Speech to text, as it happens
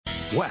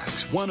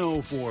Wax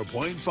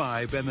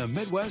 104.5 and the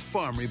Midwest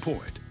Farm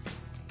Report.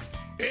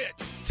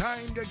 It's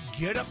time to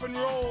get up and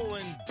roll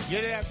and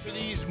get after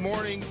these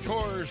morning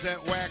chores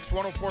at Wax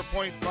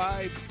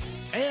 104.5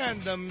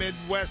 and the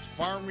Midwest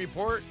Farm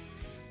Report.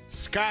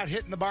 Scott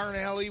hitting the barn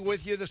alley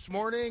with you this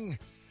morning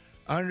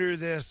under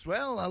this,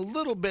 well, a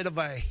little bit of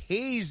a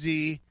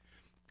hazy,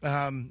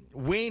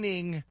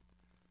 waning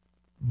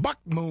buck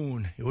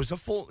moon. It was the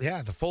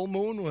full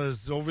moon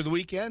was over the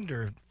weekend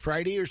or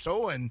Friday or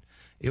so, and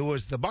it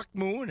was the buck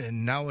moon,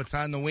 and now it's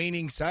on the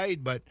waning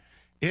side, but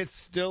it's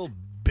still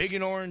big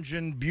and orange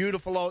and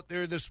beautiful out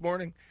there this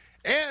morning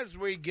as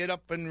we get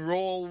up and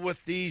roll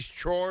with these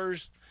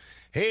chores.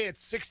 Hey,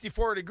 it's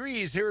 64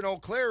 degrees here in Eau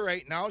Claire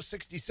right now,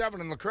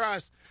 67 in La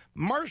Crosse.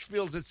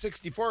 Marshfield's at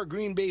 64,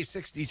 Green Bay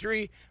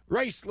 63,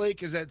 Rice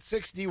Lake is at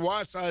 60,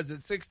 Wausau is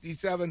at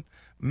 67,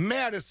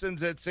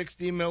 Madison's at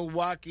 60,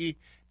 Milwaukee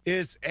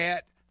is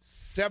at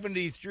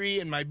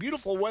 73, and my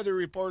beautiful weather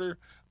reporter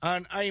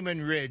on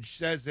Iman Ridge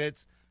says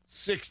it's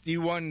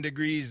 61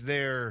 degrees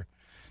there.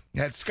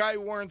 At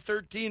Skywarn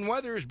 13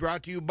 Weather is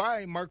brought to you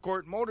by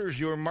Marquardt Motors.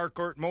 Your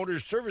Marquardt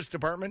Motors service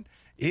department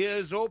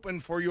is open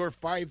for your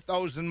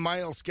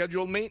 5,000-mile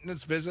scheduled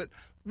maintenance visit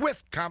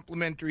with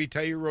complimentary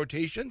tire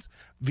rotations,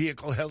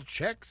 vehicle health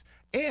checks,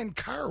 and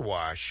car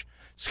wash.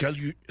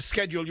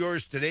 Schedule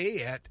yours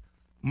today at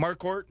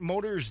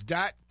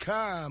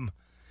marquardtmotors.com.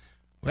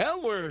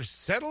 Well, we're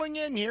settling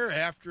in here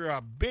after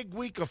a big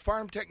week of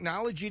farm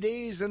technology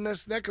days in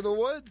this neck of the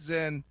woods,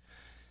 and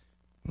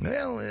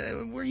well,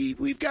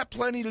 we've got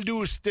plenty to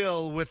do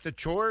still with the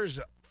chores.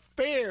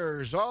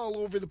 Fairs all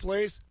over the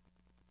place.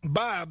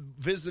 Bob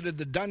visited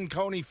the Dunn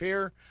County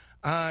Fair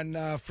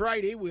on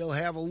Friday. We'll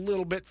have a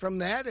little bit from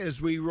that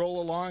as we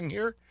roll along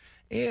here.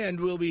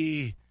 And we'll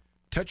be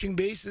touching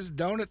bases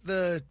down at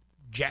the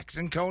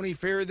Jackson County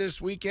Fair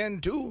this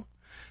weekend, too.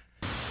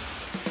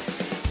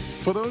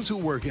 For those who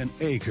work in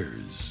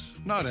acres,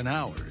 not in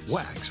hours,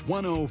 Wax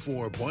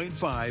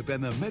 104.5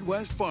 and the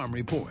Midwest Farm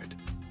Report.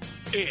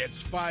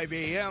 It's 5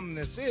 a.m.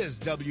 This is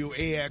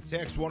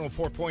WAXX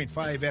 104.5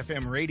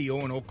 FM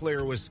radio in Eau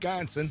Claire,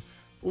 Wisconsin.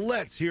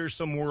 Let's hear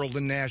some world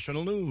and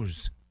national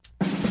news.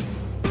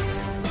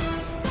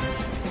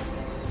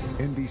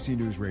 NBC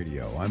News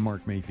Radio, I'm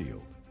Mark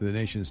Mayfield. The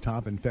nation's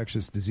top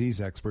infectious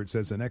disease expert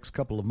says the next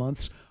couple of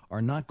months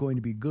are not going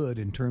to be good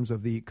in terms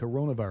of the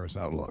coronavirus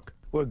outlook.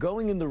 We're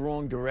going in the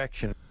wrong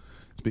direction.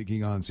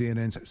 Speaking on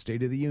CNN's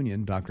State of the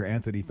Union, Dr.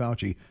 Anthony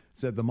Fauci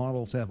said the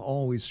models have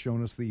always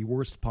shown us the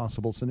worst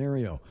possible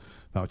scenario.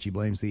 Fauci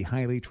blames the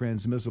highly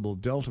transmissible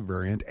Delta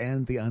variant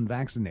and the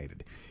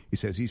unvaccinated. He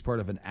says he's part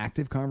of an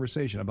active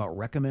conversation about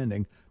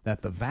recommending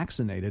that the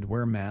vaccinated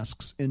wear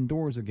masks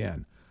indoors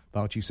again.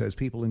 Fauci says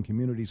people in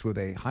communities with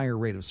a higher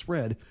rate of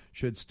spread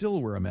should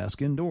still wear a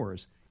mask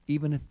indoors,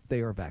 even if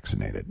they are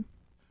vaccinated.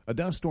 A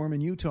dust storm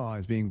in Utah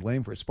is being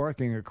blamed for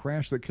sparking a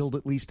crash that killed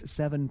at least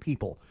 7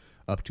 people.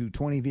 Up to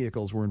 20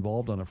 vehicles were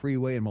involved on a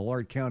freeway in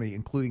Millard County,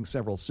 including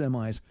several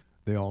semis.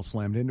 They all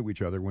slammed into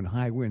each other when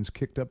high winds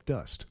kicked up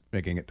dust,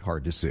 making it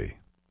hard to see.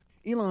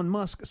 Elon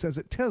Musk says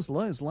that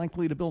Tesla is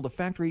likely to build a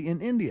factory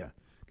in India.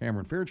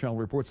 Cameron Fairchild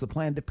reports the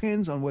plan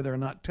depends on whether or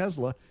not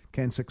Tesla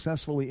can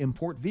successfully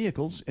import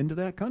vehicles into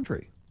that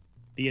country.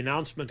 The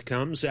announcement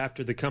comes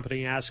after the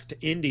company asked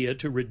India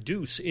to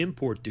reduce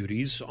import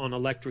duties on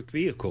electric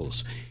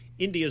vehicles.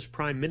 India's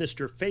prime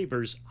minister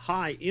favors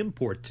high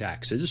import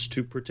taxes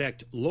to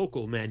protect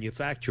local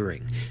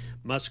manufacturing.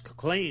 Musk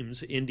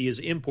claims India's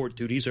import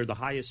duties are the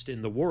highest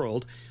in the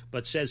world,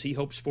 but says he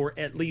hopes for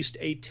at least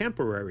a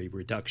temporary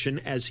reduction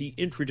as he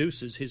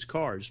introduces his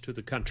cars to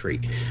the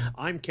country.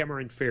 I'm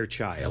Cameron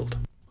Fairchild.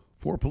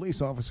 4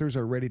 police officers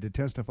are ready to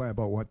testify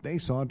about what they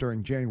saw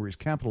during January's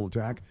Capitol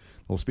attack.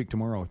 They'll speak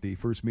tomorrow at the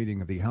first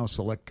meeting of the House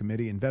Select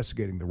Committee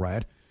investigating the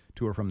riot.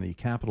 2 are from the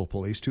Capitol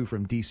Police, 2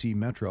 from D.C.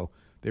 Metro.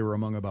 They were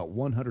among about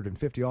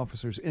 150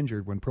 officers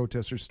injured when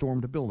protesters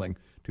stormed a building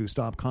to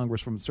stop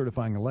Congress from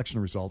certifying election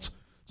results.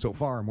 So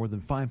far, more than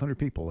 500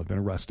 people have been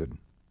arrested.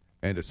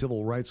 And a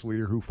civil rights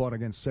leader who fought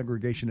against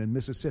segregation in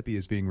Mississippi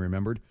is being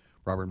remembered.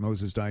 Robert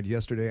Moses died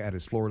yesterday at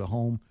his Florida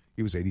home.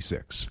 He was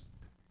 86.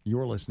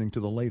 You're listening to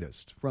the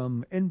latest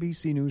from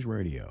NBC News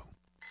Radio.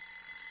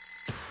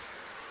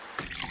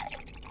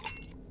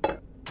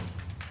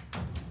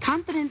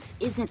 Confidence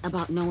isn't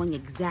about knowing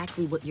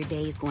exactly what your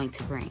day is going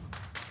to bring.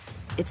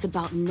 It's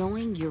about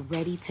knowing you're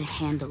ready to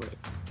handle it.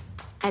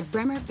 At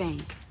Bremer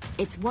Bank,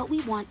 it's what we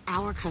want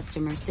our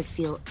customers to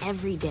feel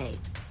every day,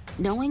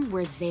 knowing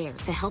we're there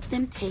to help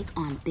them take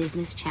on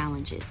business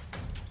challenges.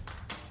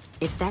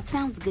 If that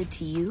sounds good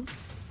to you,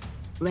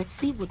 let's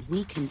see what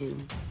we can do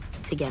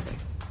together.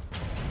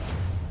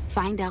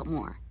 Find out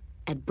more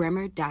at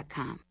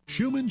bremer.com.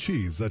 Schumann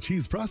Cheese, a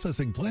cheese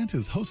processing plant,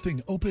 is hosting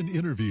open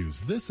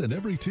interviews this and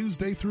every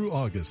Tuesday through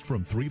August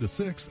from 3 to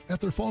 6 at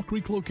their Fall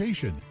Creek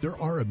location.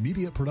 There are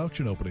immediate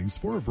production openings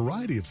for a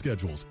variety of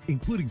schedules,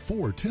 including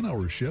 4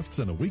 10-hour shifts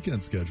and a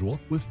weekend schedule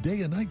with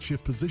day and night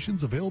shift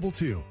positions available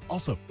too.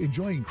 Also,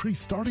 enjoy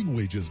increased starting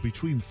wages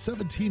between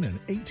 $17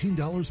 and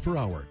 $18 per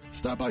hour.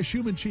 Stop by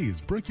Schumann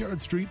Cheese,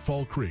 Brickyard Street,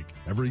 Fall Creek,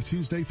 every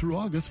Tuesday through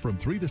August from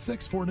 3 to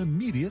 6 for an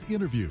immediate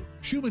interview.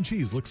 Schumann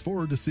Cheese looks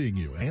forward to seeing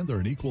you, and they're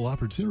an equal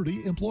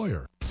opportunity employer.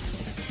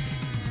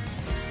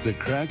 The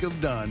crack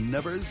of dawn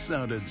never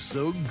sounded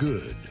so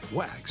good.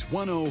 Wax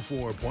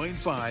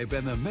 104.5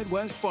 and the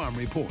Midwest Farm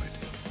Report.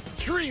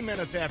 3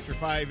 minutes after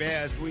 5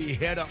 as we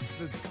head up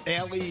the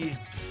alley,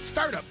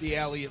 start up the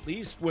alley at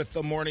least, with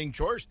the morning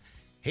chores.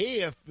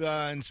 Hey,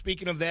 and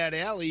speaking of that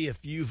alley,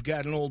 if you've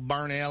got an old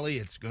barn alley,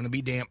 it's going to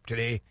be damp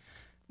today.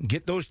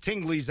 Get those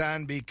tinglies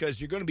on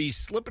because you're going to be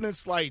slipping and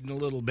sliding a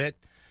little bit.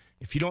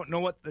 If you don't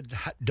know what the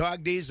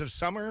dog days of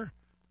summer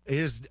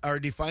are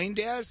defined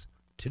as,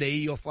 today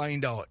you'll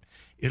find out.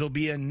 It'll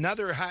be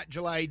another hot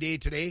July day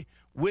today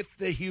with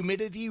the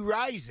humidity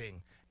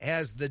rising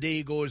as the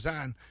day goes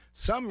on.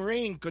 Some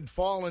rain could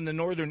fall in the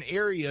northern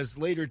areas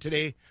later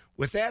today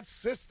with that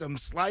system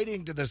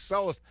sliding to the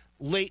south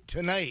late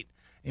tonight.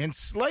 And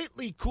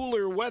slightly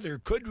cooler weather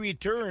could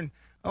return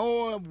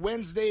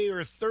Wednesday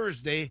or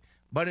Thursday,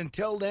 but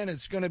until then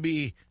it's going to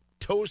be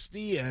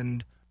toasty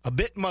and a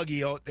bit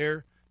muggy out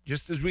there,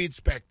 just as we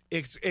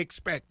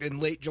expect in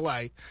late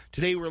July.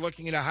 Today we're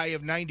looking at a high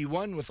of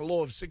 91 with a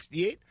low of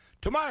 68.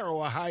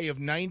 Tomorrow a high of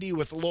 90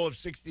 with a low of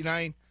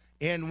 69.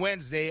 And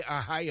Wednesday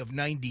a high of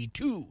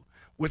 92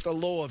 with a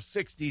low of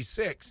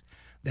 66.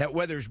 That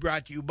weather's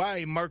brought to you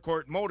by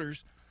Marquardt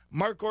Motors.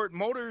 Marquardt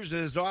Motors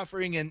is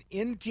offering an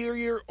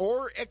interior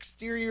or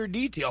exterior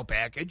detail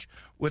package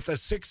with a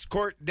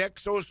 6-quart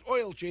Dexos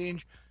oil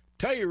change,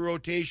 tire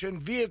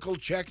rotation, vehicle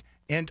check,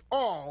 and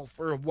all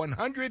for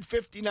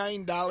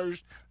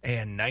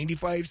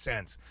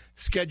 $159.95.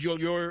 Schedule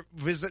your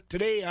visit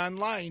today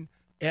online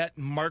at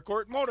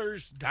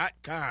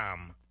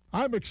marquardtmotors.com.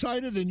 I'm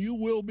excited, and you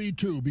will be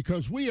too,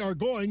 because we are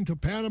going to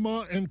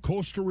Panama and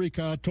Costa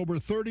Rica October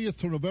 30th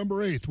to November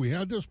 8th. We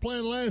had this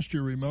plan last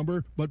year,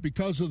 remember, but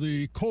because of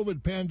the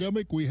COVID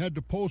pandemic, we had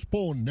to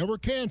postpone, never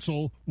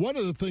cancel. One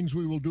of the things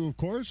we will do, of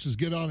course, is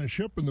get on a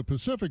ship in the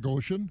Pacific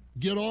Ocean,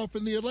 get off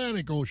in the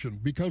Atlantic Ocean,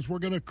 because we're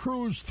going to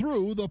cruise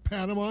through the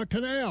Panama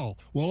Canal.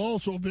 We'll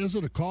also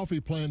visit a coffee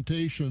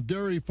plantation, a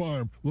dairy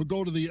farm. We'll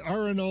go to the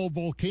Arenal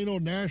Volcano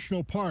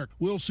National Park.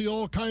 We'll see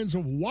all kinds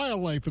of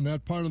wildlife in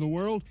that part of the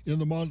world in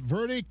the Monteverde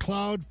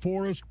Cloud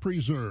Forest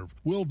Preserve.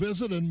 We'll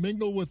visit and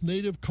mingle with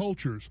native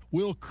cultures.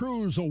 We'll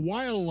cruise a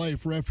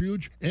wildlife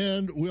refuge,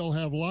 and we'll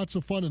have lots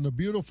of fun in the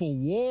beautiful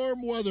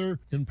warm weather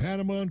in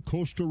Panama and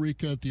Costa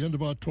Rica at the end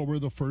of October,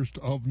 the 1st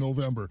of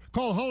November.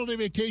 Call Holiday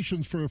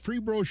Vacations for a free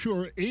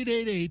brochure,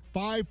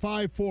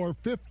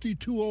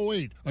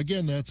 888-554-5208.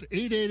 Again, that's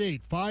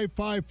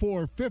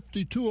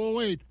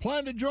 888-554-5208.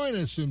 Plan to join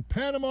us in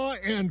Panama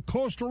and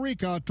Costa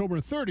Rica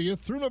October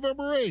 30th through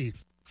November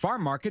 8th.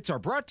 Farm markets are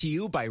brought to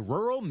you by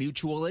Rural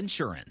Mutual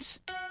Insurance.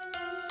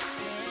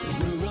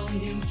 Rural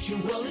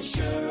Mutual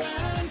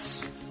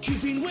Insurance,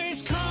 keeping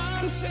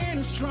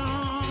Wisconsin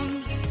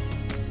strong.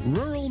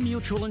 Rural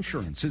Mutual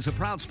Insurance is a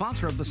proud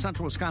sponsor of the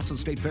Central Wisconsin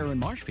State Fair in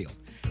Marshfield.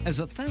 As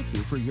a thank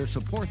you for your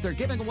support, they're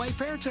giving away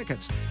fair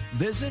tickets.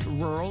 Visit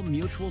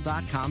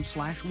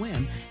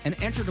ruralmutual.com/win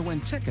and enter to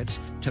win tickets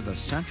to the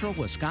Central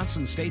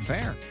Wisconsin State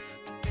Fair.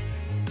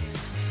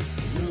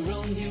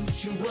 Rural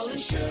Mutual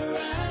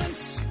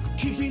Insurance,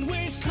 keeping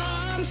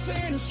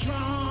Wisconsin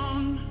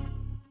strong.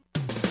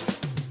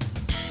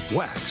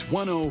 Wax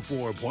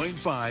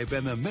 104.5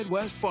 and the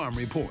Midwest Farm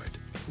Report.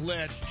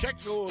 Let's check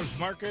those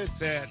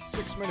markets at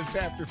 6 minutes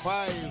after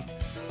 5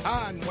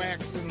 on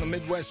Wax and the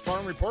Midwest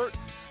Farm Report.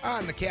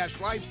 On the cash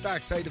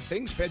livestock side of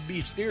things, fed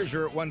beef steers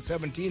are at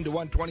 117 to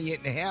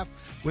 128.5,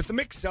 with the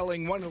mix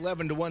selling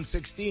 111 to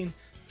 116.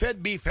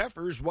 Fed beef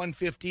heifers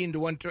 115 to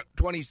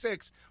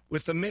 126,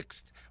 with the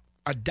mixed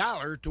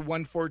 $1 to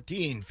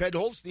 114. Fed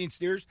Holstein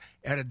steers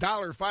at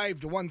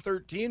 $1.05 to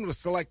 113, with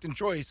select and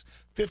choice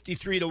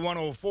 53 to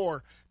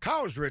 104.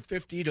 Cows are at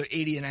 50 to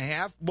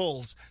 80.5.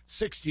 Bulls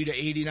 60 to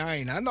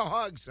 89. On the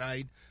hog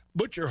side,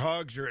 butcher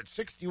hogs are at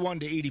 61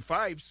 to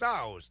 85.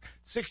 Sows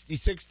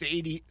 66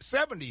 to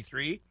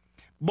 73.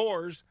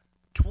 Boars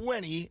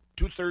 20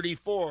 to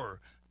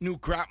 34. New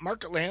crop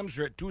market lambs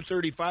are at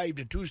 235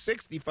 to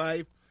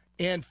 265,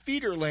 and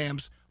feeder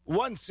lambs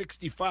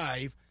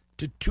 165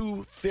 to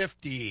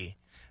 250.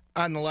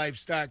 On the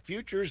livestock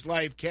futures,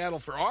 live cattle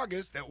for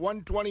August at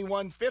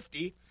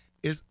 121.50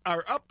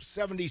 are up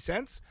 70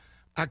 cents.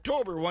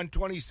 October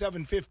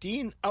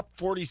 127.15 up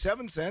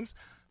 47 cents.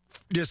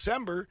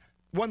 December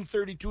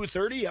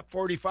 132.30 up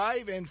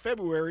 45, and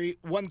February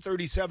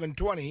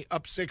 137.20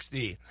 up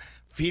 60.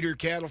 Feeder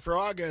cattle for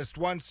August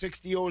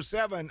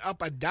 160.07 up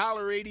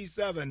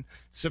 $1.87.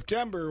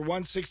 September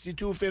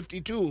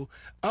 162.52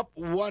 up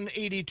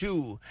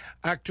 182.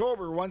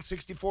 October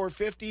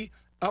 164.50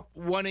 up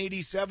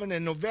 187,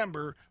 and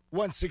November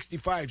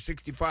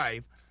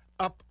 165.65.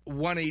 up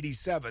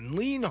 187.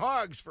 Lean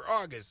hogs for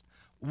August,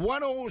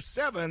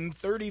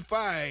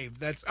 107.35.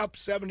 That's up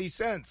 70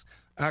 cents.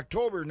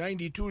 October,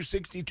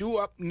 92.62,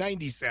 up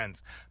 90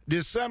 cents.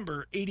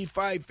 December,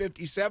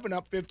 85.57,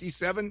 up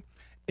 57.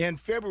 And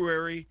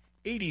February,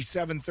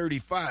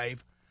 87.35,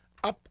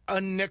 up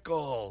a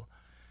nickel.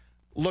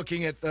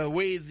 Looking at the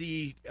way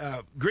the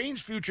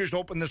grains futures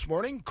open this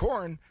morning,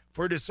 corn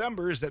for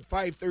December is at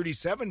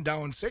 5.37,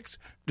 down 6.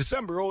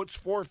 December oats,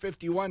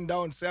 4.51,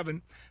 down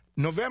 7.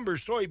 November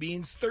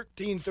soybeans,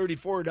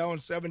 13.34, down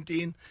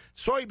 17.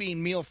 Soybean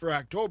meal for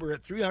October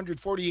at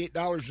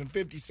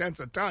 $348.50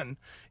 a ton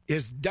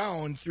is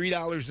down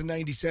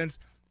 $3.90.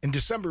 And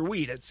December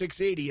wheat at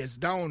 6.80 is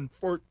down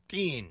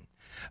 14.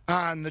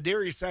 On the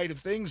dairy side of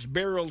things,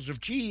 barrels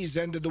of cheese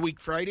ended the week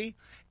Friday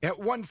at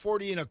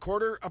 140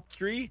 1/4, up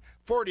 3.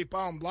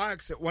 40-pound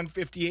blocks at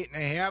 158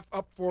 1/2,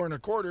 up 4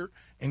 1/4,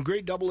 and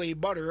grade AA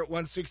butter at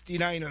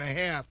 169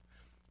 1/2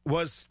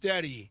 was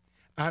steady.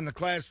 On the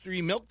Class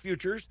 3 milk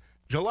futures,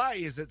 July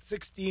is at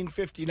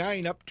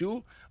 16.59, up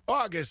 2.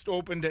 August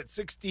opened at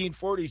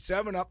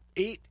 16.47, up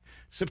 8.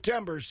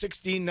 September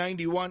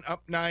 16.91,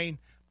 up 9.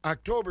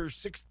 October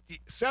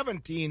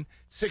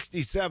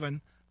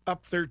 17.67,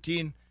 up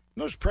 13.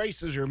 Those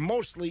prices are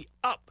mostly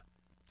up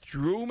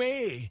through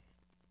May.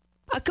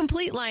 A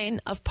complete line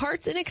of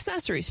parts and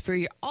accessories for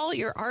all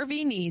your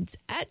RV needs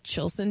at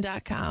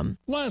Chilson.com.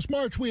 Last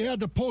March, we had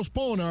to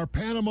postpone our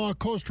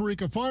Panama-Costa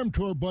Rica farm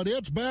tour, but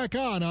it's back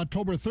on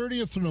October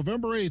 30th to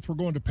November 8th. We're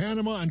going to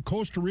Panama and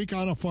Costa Rica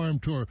on a farm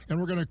tour, and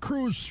we're going to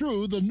cruise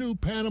through the new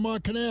Panama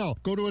Canal,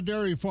 go to a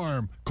dairy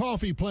farm,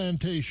 coffee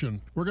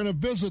plantation. We're going to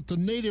visit the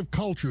native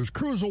cultures,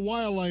 cruise a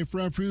wildlife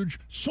refuge,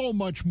 so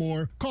much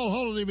more. Call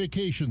Holiday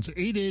Vacations,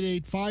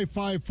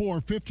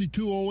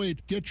 888-554-5208.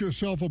 Get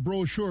yourself a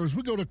brochure as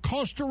we go to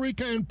Costa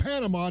Rica and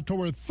Panama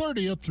October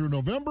 30th through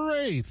November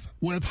 8th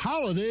with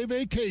Holiday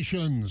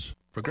Vacations.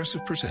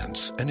 Progressive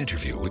presents an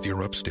interview with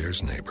your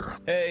upstairs neighbor.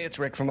 Hey, it's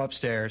Rick from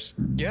upstairs.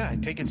 Yeah, I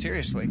take it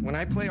seriously. When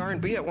I play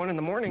R&B at 1 in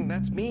the morning,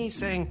 that's me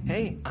saying,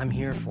 hey, I'm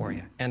here for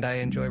you. And I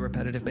enjoy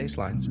repetitive bass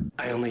lines.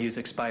 I only use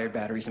expired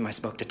batteries in my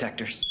smoke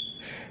detectors.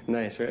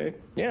 Nice, right?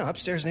 Yeah,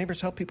 upstairs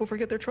neighbors help people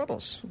forget their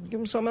troubles. Give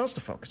them something else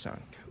to focus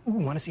on. Ooh,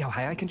 want to see how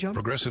high I can jump?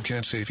 Progressive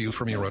can't save you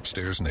from your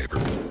upstairs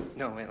neighbor.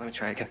 No, wait, let me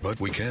try again.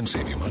 But we can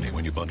save you money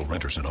when you bundle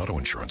renters and auto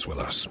insurance with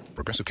us.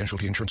 Progressive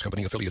Casualty Insurance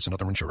Company, affiliates, and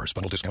other insurers.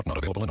 Bundle discount not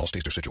available in all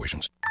states or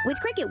situations. With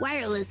Cricket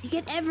Wireless, you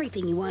get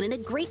everything you want in a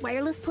great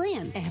wireless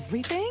plan.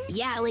 Everything?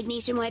 Yeah, like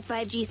nationwide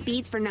 5G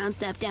speeds for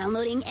nonstop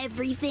downloading,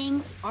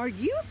 everything. Are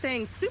you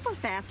saying super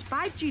fast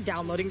 5G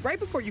downloading right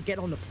before you get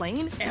on the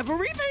plane?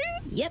 Everything?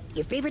 Yep,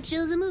 your favorite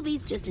shows and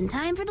movies just in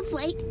time for the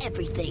flight,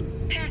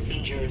 everything.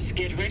 Passengers,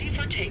 get ready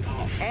for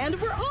takeoff. And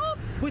we're off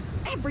with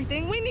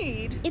everything we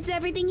need. It's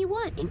everything you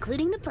want,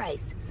 including the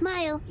price.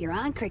 Smile, you're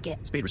on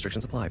Cricket. Speed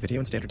restrictions apply. Video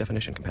and standard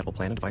definition. Compatible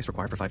plan and device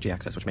required for 5G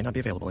access, which may not be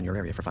available in your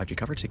area. For 5G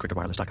coverage, see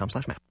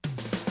cricketwireless.com/map.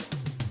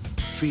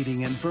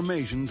 Feeding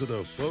information to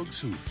the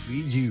folks who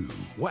feed you.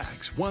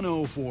 Wax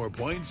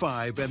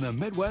 104.5 and the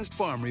Midwest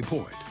Farm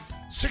Report.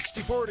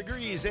 64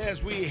 degrees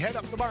as we head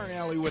up the barn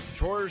alley with the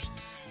chores.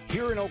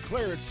 Here in Eau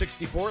Claire, it's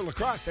 64. La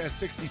Crosse has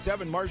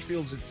 67.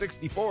 Marshfield's at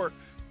 64.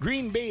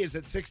 Green Bay is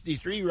at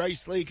 63.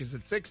 Rice Lake is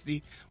at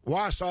 60.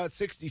 Wausau at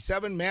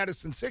 67.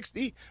 Madison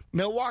 60.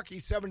 Milwaukee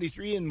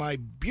 73. And my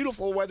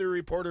beautiful weather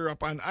reporter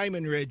up on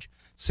Iman Ridge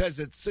says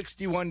it's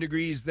 61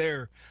 degrees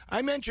there.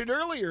 I mentioned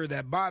earlier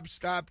that Bob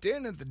stopped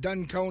in at the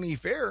Dunn County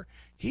Fair.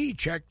 He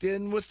checked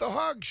in with the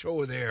hog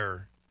show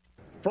there.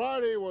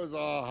 Friday was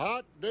a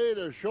hot day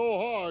to show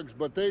hogs,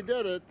 but they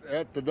did it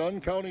at the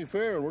Dunn County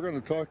Fair. We're going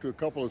to talk to a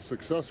couple of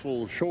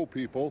successful show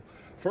people.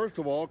 First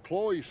of all,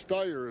 Chloe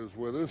Steyer is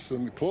with us.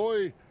 And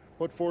Chloe,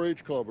 what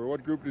 4-H club or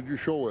what group did you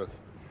show with?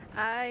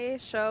 I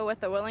show with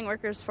the Willing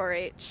Workers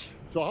 4-H.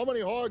 So how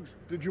many hogs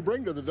did you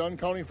bring to the Dunn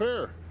County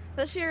Fair?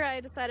 This year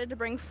I decided to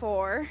bring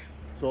 4.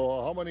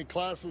 So how many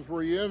classes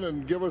were you in?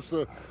 And give us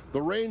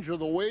the range of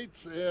the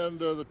weights and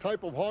the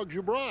type of hogs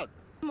you brought.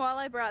 Well,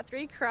 I brought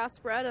 3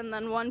 crossbred and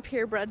then 1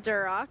 purebred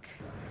Duroc.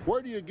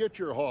 Where do you get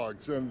your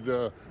hogs? And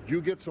do you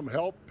get some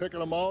help picking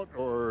them out,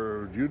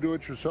 or do you do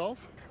it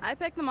yourself? I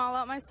picked them all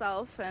out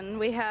myself, and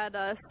we had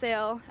a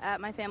sale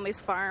at my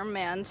family's farm,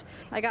 and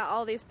I got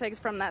all these pigs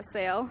from that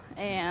sale.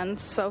 And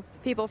so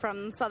people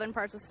from southern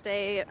parts of the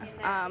state,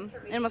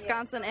 in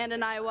Wisconsin and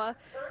in Iowa,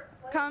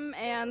 come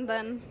and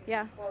then,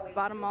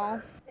 bought them all.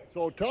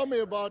 So tell me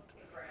about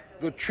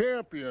the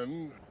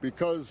champion,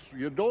 because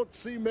you don't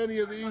see many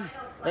of these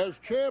as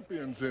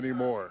champions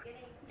anymore.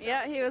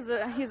 Yeah,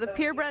 he's a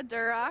purebred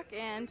Duroc,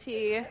 and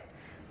he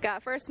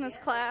got first in his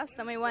class.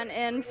 Then we went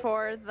in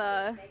for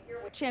the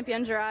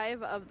champion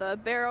drive of the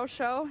Barrow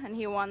Show, and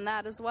he won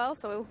that as well.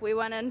 So we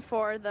went in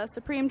for the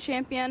Supreme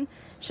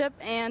Championship,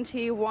 and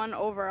he won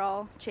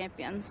overall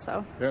champion.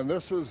 So. And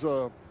this is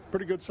a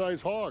pretty good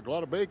sized hog. A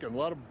lot of bacon, a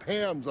lot of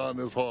hams on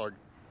this hog.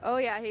 Oh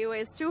yeah, he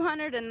weighs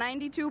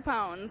 292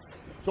 pounds.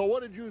 So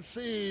what did you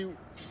see,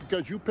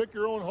 because you pick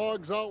your own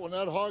hogs out when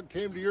that hog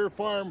came to your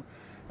farm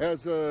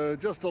as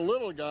just a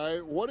little guy,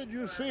 what did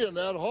you see in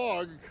that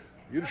hog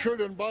You sure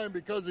didn't buy him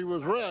because he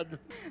was red.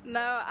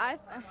 No,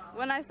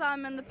 when I saw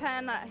him in the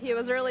pen, he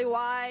was really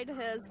wide.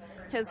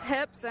 His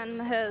hips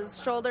and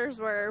his shoulders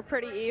were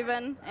pretty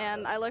even,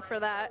 and I look for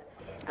that.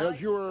 As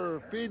you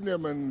were feeding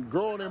him and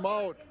growing him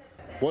out,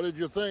 what did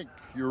you think?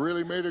 You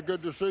really made a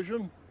good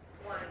decision?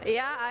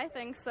 Yeah, I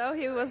think so.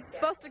 He was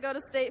supposed to go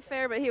to State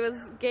Fair, but he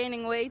was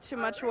gaining way too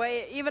much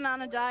weight, even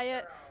on a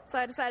diet, so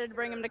I decided to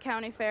bring him to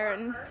County Fair,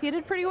 and he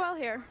did pretty well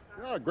here.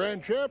 Yeah,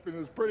 Grand Champion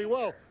is pretty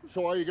well.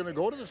 So are you going to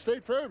go to the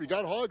State Fair? Have you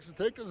got hogs to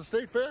take to the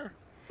State Fair?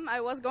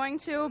 I was going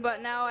to,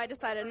 but now I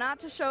decided not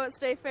to show at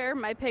State Fair.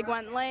 My pig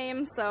went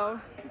lame, so...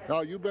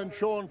 Now, you've been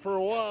showing for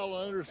a while.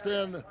 I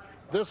understand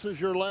this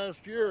is your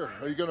last year.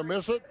 Are you going to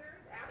miss it?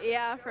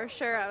 Yeah, for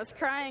sure. I was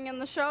crying in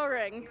the show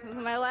ring. It was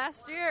my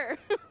last year.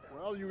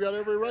 Well, you got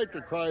every right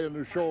to cry in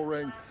the show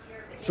ring.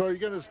 So are you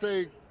going to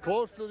stay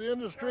close to the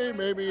industry,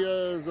 maybe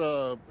as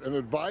an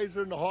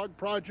advisor in the hog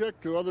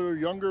project to other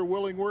younger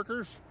willing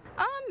workers?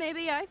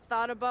 Maybe. I've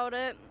thought about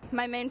it.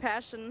 My main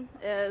passion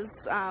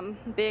is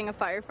being a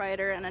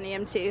firefighter and an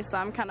EMT, so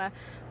I'm kind of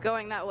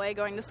going that way,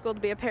 going to school to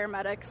be a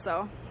paramedic,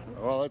 so.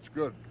 Well, that's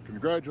good.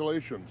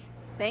 Congratulations.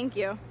 Thank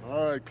you.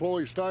 All right,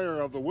 Chloe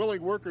Steyer of the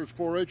Willing Workers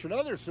 4-H.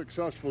 Another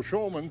successful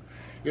showman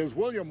is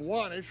William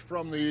Wanish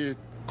from the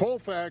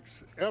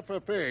Colfax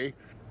FFA.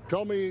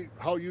 Tell me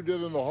how you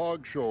did in the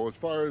hog show as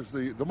far as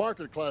the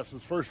market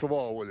classes, first of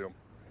all, William.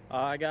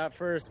 I got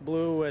first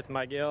blue with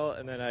my gilt,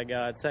 and then I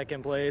got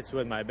second place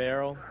with my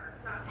barrel.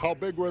 How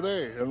big were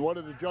they, and what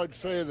did the judge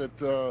say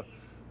that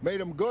made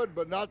them good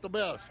but not the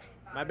best?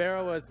 My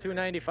barrel was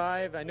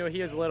 295. I knew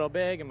he was a little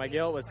big, and my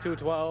gilt was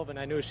 212, and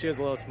I knew she was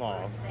a little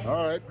small.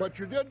 All right, but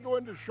you did go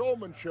into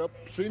showmanship,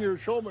 senior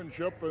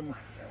showmanship, and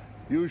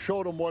you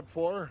showed them what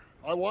for.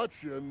 I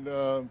watched you, and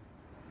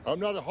I'm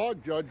not a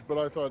hog judge, but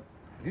I thought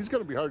he's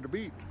going to be hard to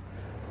beat.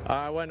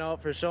 I went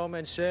out for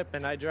showmanship,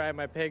 and I drive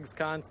my pigs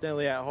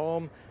constantly at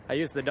home. I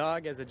use the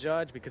dog as a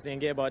judge because he can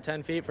get about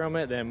 10 feet from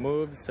it, then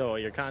moves, so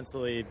you're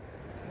constantly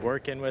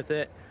working with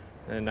it.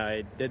 And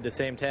I did the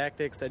same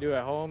tactics I do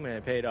at home, and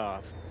it paid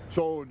off.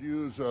 So do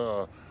you use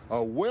a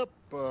whip?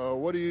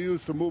 What do you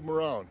use to move them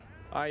around?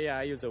 Yeah,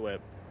 I use a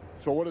whip.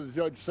 So what did the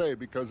judge say?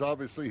 Because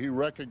obviously he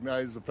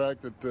recognized the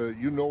fact that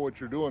you know what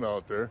you're doing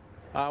out there.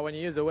 When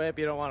you use a whip,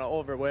 you don't want to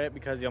over whip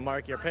because you'll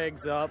mark your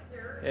pigs up,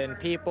 and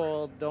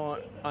people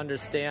don't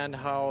understand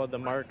how the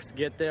marks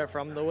get there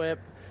from the whip.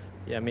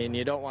 I mean,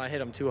 you don't want to hit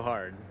them too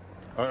hard.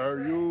 Are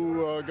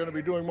you going to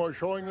be doing more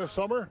showing this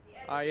summer?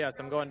 Yes,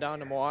 I'm going down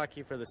to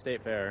Milwaukee for the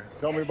State Fair.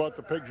 Tell me about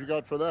the pigs you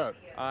got for that.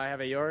 I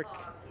have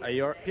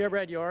a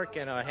purebred York,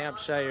 and a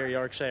Hampshire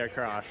Yorkshire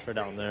cross for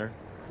down there.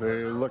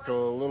 They look a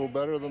little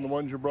better than the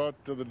ones you brought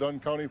to the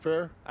Dunn County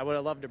Fair? I would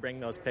have loved to bring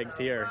those pigs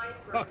here.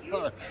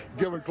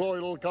 Giving Chloe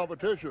a little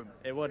competition.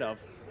 It would have.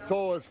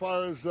 So as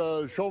far as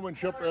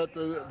showmanship at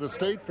the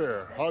State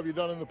Fair, how have you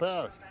done in the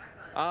past?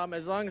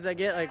 As long as I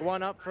get like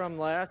one up from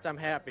last, I'm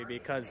happy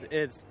because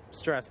it's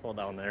stressful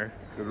down there.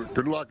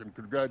 Good luck and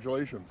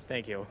congratulations.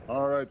 Thank you.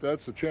 All right,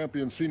 that's the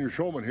champion senior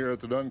showman here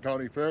at the Dunn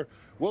County Fair,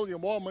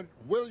 William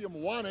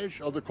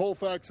Wanish of the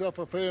Colfax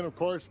FFA, and of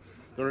course,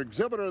 their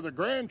exhibitor of the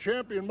Grand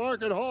Champion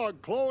Market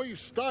Hog, Chloe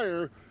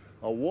Steyer.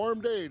 A warm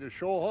day to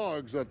show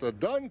hogs at the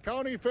Dunn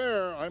County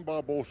Fair. I'm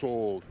Bob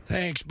Bosold.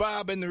 Thanks,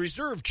 Bob. And the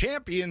reserve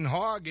champion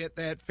hog at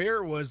that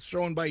fair was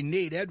shown by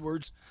Nate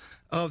Edwards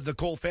of the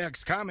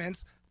Colfax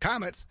Comets.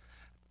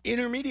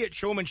 Intermediate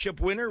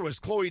showmanship winner was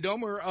Chloe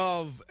Domer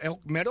of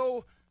Elk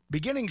Meadow.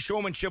 Beginning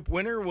showmanship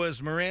winner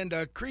was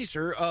Miranda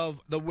Creaser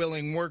of the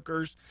Willing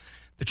Workers.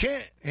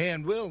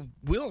 And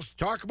we'll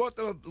talk about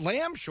the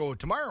lamb show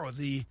tomorrow,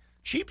 the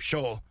sheep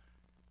show.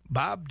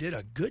 Bob did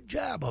a good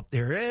job up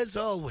there, as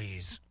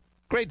always.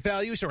 Great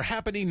values are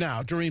happening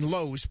now during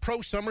Lowe's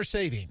Pro Summer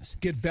Savings.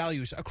 Get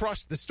values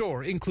across the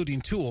store,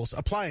 including tools,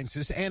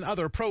 appliances, and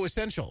other pro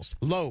essentials.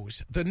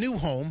 Lowe's, the new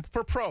home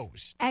for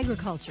pros.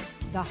 Agriculture,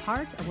 the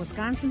heart of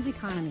Wisconsin's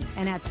economy.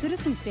 And at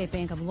Citizen State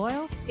Bank of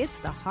Loyal, it's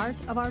the heart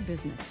of our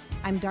business.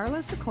 I'm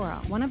Darla Sikora,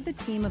 one of the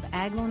team of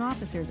ag loan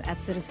officers at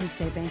Citizen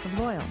State Bank of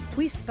Loyal.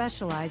 We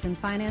specialize in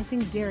financing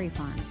dairy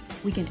farms.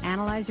 We can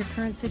analyze your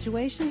current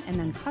situation and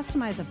then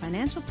customize a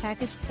financial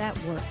package that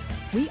works.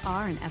 We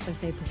are an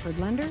FSA preferred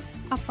lender,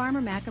 a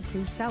Farmer Mac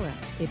approved seller.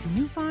 If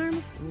you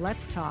farm,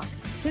 let's talk.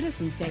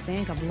 Citizen State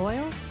Bank of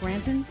Loyal,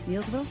 Granton,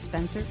 Neillsville,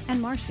 Spencer,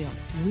 and Marshfield.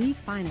 We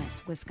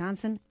finance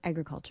Wisconsin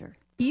agriculture.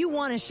 You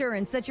want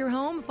assurance that your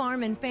home,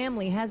 farm, and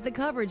family has the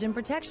coverage and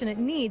protection it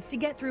needs to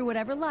get through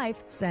whatever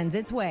life sends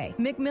its way.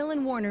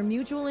 McMillan Warner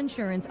Mutual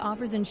Insurance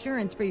offers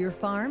insurance for your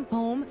farm,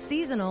 home,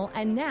 seasonal,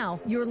 and now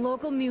your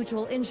local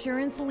mutual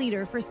insurance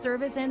leader for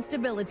service and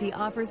stability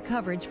offers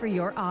coverage for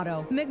your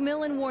auto.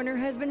 McMillan Warner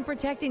has been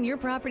protecting your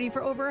property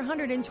for over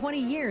 120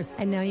 years,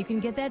 and now you can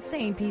get that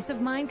same peace of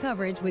mind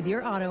coverage with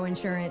your auto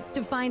insurance.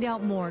 To find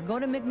out more, go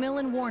to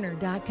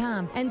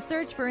McMillanWarner.com and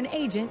search for an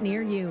agent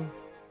near you.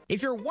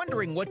 If you're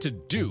wondering what to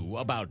do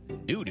about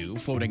doo-doo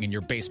floating in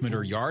your basement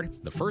or yard,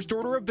 the first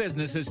order of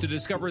business is to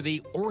discover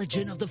the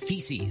origin of the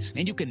feces.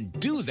 And you can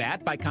do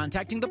that by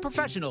contacting the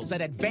professionals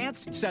at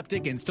Advanced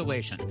Septic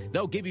Installation.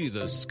 They'll give you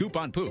the scoop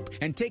on poop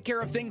and take care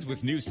of things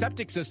with new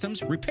septic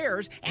systems,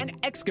 repairs, and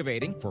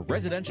excavating for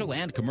residential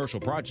and commercial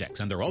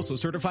projects. And they're also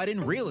certified in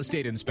real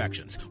estate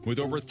inspections. With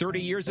over 30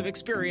 years of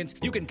experience,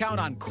 you can count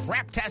on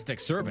craptastic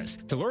service.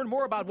 To learn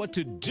more about what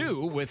to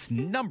do with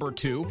number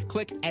 2,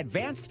 click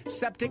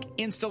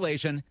AdvancedSepticInstallation.com.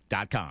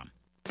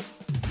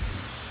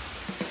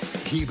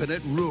 Keeping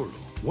it rural.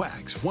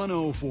 Wax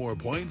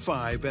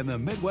 104.5 and the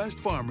Midwest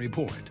Farm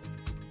Report.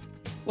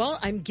 Well,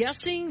 I'm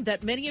guessing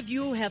that many of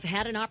you have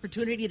had an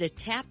opportunity to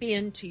tap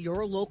into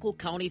your local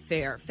county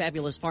fair.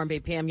 Fabulous Farm Bay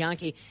Pam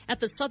Yankee at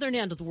the southern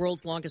end of the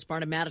world's longest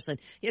barn in Madison.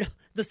 You know,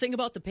 the thing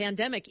about the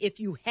pandemic, if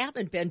you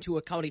haven't been to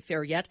a county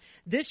fair yet,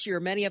 this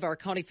year many of our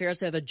county fairs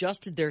have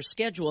adjusted their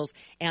schedules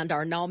and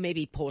are now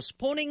maybe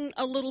postponing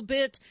a little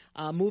bit,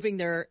 moving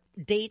their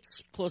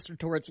dates closer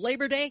towards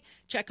Labor Day.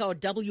 Check out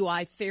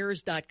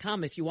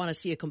wifairs.com if you want to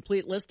see a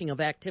complete listing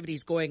of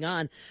activities going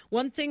on.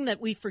 One thing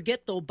that we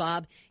forget, though,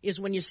 Bob,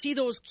 is when you see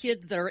those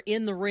kids that are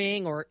in the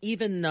ring, or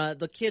even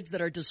the kids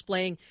that are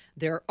displaying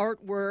their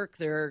artwork,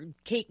 their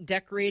cake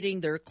decorating,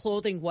 their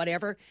clothing,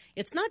 whatever,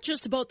 it's not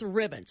just about the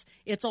ribbons.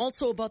 It's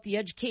also about the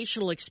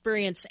educational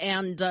experience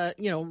and,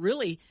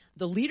 really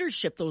the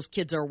leadership those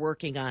kids are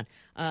working on.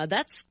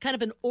 That's kind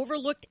of an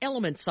overlooked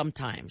element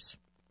sometimes.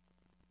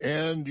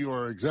 And you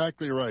are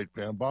exactly right,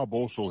 Pam. Bob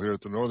Osel here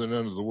at the northern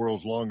end of the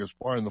world's longest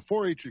barn. The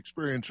 4-H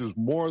experience is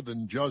more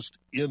than just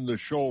in the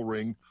show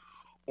ring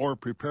or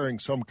preparing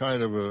some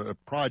kind of a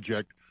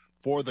project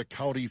for the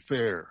county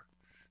fair.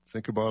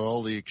 Think about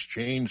all the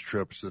exchange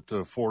trips that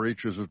the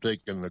 4-Hers have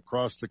taken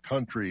across the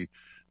country,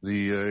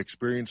 the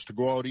experience to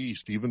go out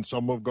east. Even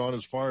some have gone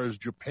as far as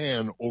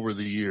Japan over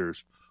the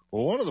years.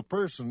 Well, one of the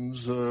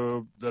persons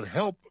that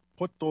helped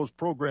put those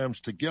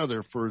programs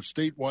together for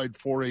statewide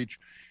 4-H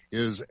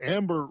is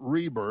Amber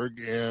Reberg,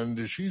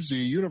 and she's the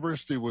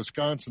University of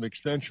Wisconsin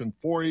Extension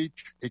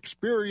 4-H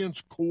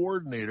Experience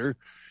Coordinator.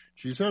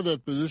 She's had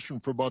that position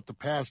for about the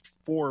past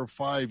 4 or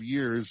 5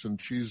 years,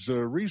 and she's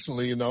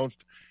recently announced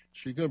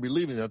she's going to be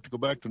leaving that to go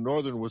back to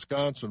northern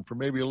Wisconsin for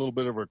maybe a little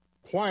bit of a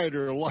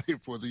quieter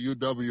life with the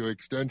UW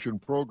Extension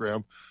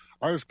program.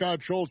 Our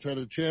Scott Schultz had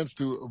a chance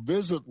to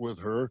visit with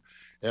her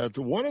at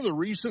one of the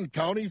recent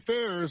county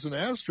fairs and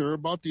asked her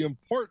about the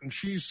importance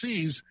she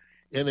sees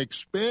in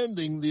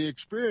expanding the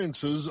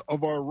experiences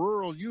of our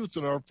rural youth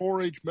and our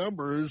 4-H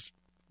members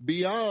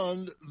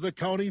beyond the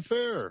county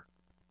fair.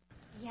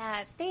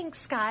 Yeah, thanks,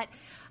 Scott.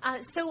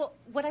 So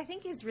what I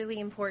think is really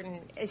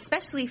important,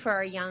 especially for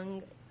our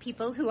young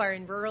people who are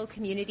in rural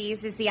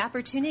communities, is the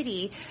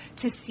opportunity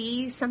to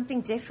see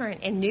something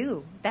different and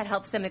new that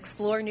helps them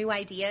explore new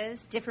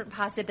ideas, different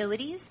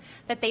possibilities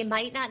that they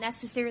might not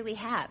necessarily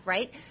have,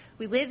 right?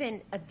 We live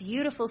in a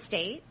beautiful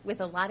state with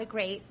a lot of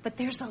great, but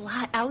there's a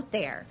lot out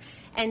there.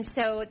 And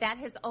so that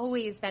has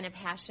always been a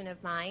passion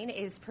of mine,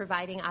 is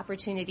providing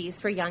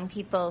opportunities for young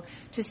people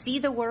to see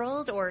the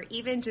world or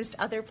even just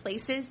other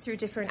places through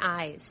different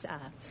eyes,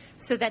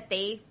 so that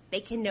they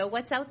can know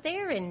what's out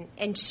there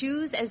and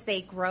choose as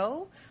they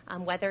grow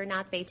whether or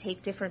not they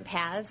take different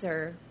paths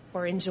or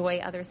enjoy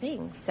other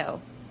things.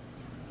 So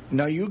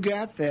now you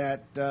got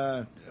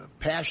that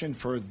passion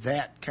for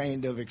that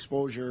kind of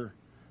exposure,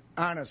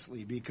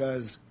 honestly,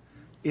 because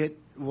it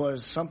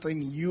was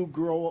something you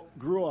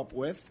grew up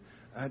with.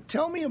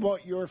 Tell me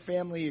about your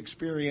family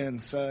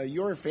experience,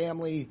 your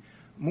family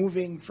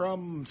moving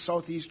from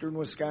southeastern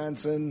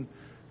Wisconsin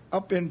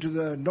up into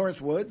the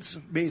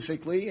Northwoods,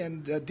 basically,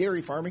 and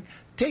dairy farming.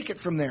 Take it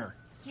from there.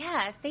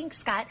 Yeah, thanks,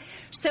 Scott.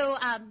 So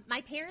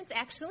my parents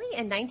actually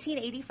in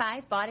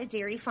 1985 bought a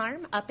dairy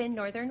farm up in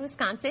northern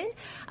Wisconsin,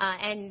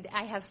 and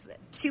I have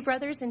 2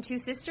 brothers and 2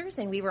 sisters,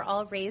 and we were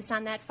all raised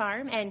on that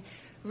farm. And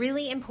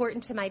really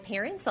important to my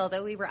parents,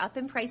 although we were up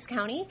in Price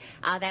County,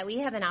 that we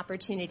have an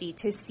opportunity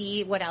to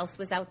see what else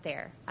was out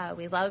there.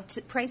 We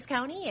loved Price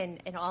County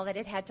and all that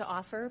it had to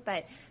offer,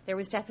 but there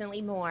was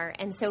definitely more.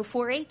 And so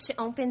 4-H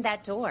opened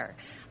that door.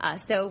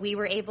 So we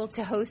were able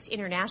to host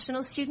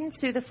international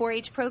students through the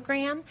 4-H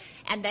program,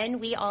 and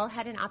then we all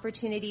had an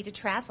opportunity to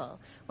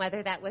travel,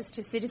 whether that was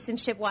to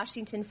Citizenship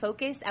Washington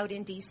Focus out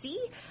in D.C.,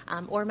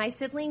 or my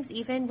siblings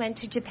even went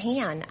to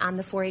Japan on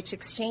the 4-H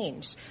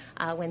exchange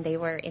when they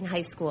were in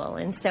high school.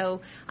 And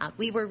so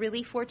we were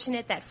really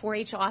fortunate that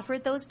 4-H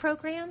offered those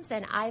programs,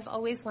 and I've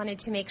always wanted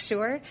to make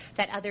sure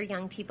that other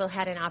young people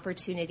had an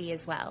opportunity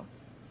as well.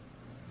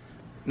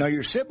 Now,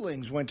 your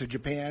siblings went to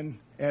Japan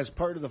as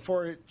part of the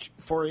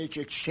 4-H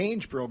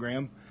exchange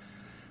program.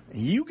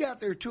 You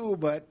got there too,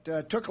 but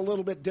took a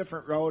little bit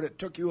different route. It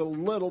took you a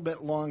little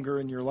bit longer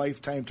in your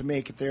lifetime to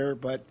make it there,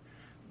 but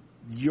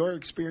your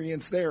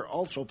experience there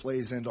also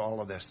plays into all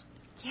of this.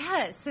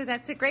 Yeah, so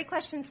that's a great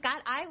question,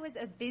 Scott. I was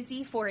a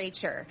busy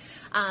 4-H'er,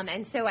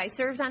 and so I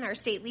served on our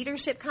state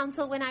leadership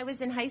council when I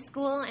was in high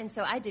school, and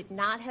so I did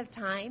not have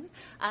time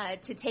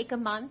to take a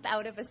month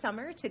out of a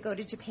summer to go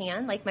to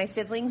Japan like my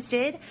siblings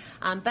did.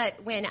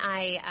 But when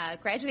I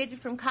graduated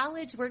from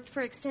college, worked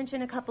for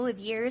Extension a couple of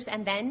years,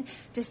 and then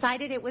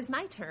decided it was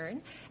my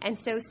turn, and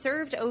so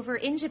served over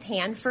in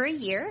Japan for a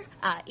year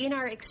in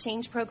our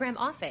exchange program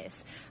office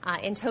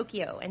in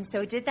Tokyo. And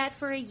so did that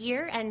for a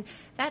year, and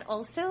that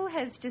also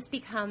has just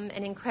become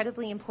an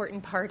incredibly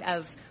important part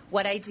of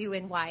what I do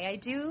and why I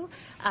do.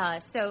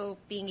 So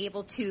being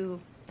able to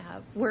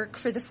work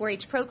for the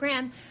 4-H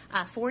program,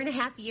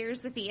 4.5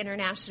 years with the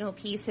international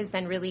piece has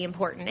been really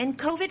important. And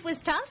COVID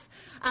was tough,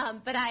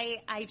 but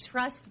I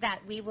trust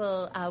that we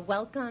will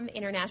welcome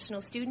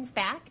international students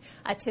back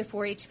to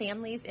 4-H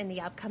families in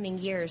the upcoming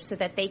years so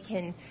that they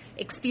can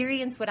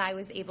experience what I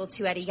was able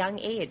to at a young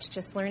age,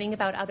 just learning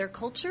about other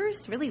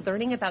cultures, really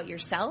learning about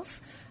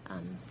yourself.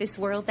 This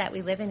world that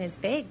we live in is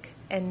big,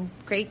 and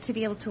great to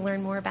be able to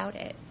learn more about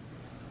it.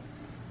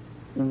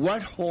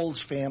 What holds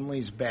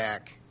families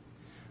back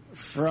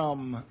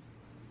from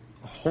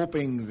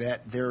hoping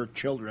that their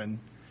children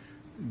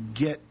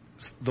get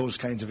those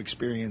kinds of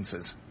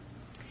experiences?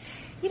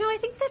 You know, I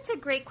think that's a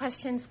great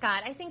question,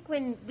 Scott. I think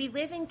when we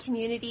live in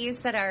communities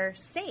that are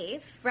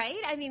safe, right?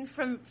 I mean,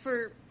 for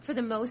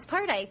the most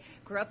part, I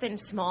grew up in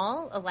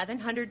small,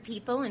 1,100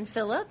 people in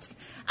Phillips.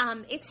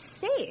 It's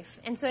safe.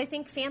 And so I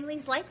think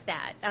families like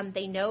that.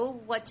 They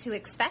know what to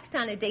expect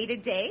on a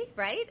day-to-day,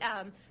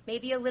 right?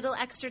 Maybe a little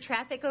extra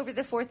traffic over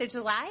the 4th of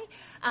July.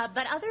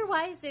 But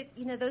otherwise,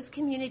 those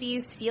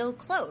communities feel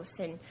close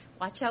and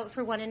watch out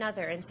for one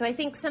another. And so I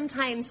think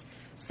sometimes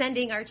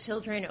sending our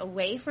children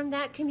away from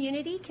that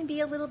community can be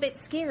a little bit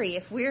scary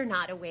if we're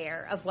not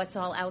aware of what's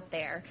all out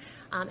there.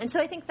 And so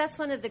I think that's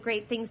one of the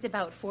great things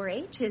about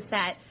 4-H is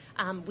that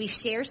we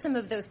share some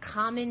of those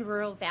common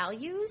rural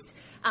values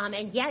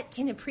and yet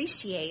can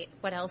appreciate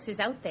what else is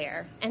out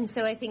there. And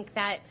so I think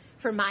that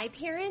for my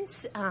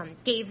parents,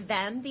 gave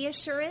them the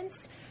assurance.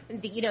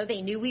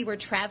 They knew we were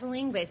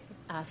traveling with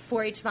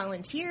 4-H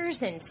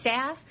volunteers and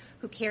staff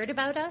who cared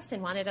about us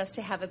and wanted us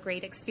to have a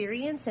great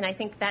experience, and I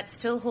think that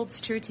still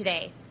holds true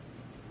today.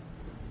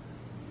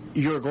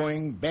 You're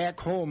going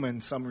back home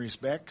in some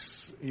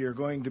respects. You're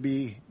going to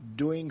be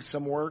doing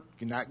some work.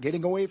 You're not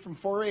getting away from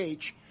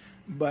 4-H,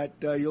 but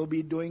you'll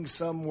be doing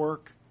some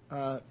work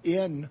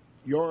in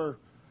your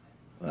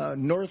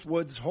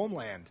Northwoods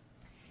homeland.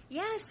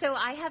 Yeah, so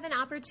I have an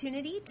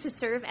opportunity to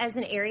serve as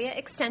an area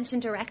extension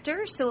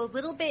director, so a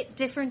little bit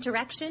different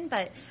direction,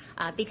 but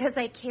because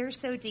I care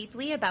so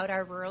deeply about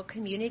our rural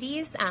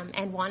communities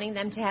and wanting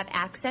them to have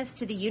access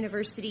to the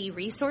university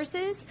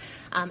resources,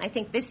 I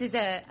think this is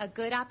a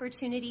good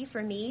opportunity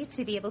for me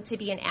to be able to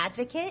be an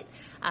advocate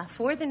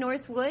for the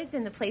Northwoods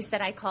and the place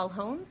that I call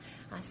home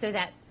so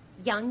that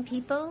young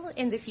people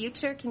in the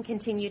future can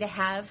continue to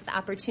have the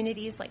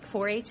opportunities like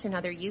 4-H and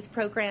other youth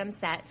programs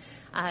that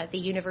the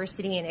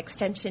university and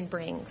extension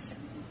brings.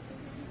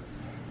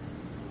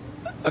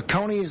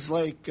 Counties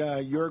like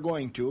you're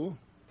going to?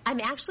 I'm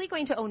actually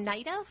going to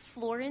Oneida,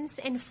 Florence,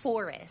 and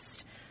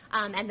Forest.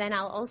 And then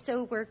I'll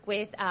also work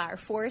with our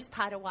Forest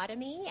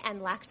Potawatomi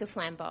and Lac du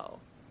Flambeau.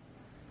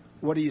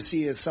 What do you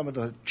see as some of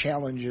the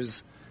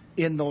challenges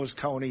in those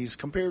counties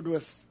compared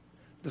with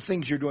the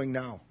things you're doing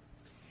now?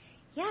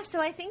 Yeah,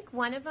 so I think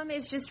one of them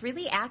is just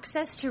really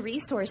access to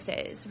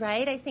resources,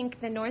 right? I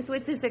think the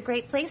Northwoods is a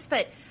great place,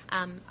 but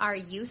our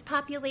youth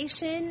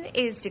population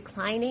is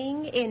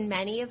declining in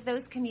many of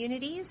those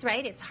communities,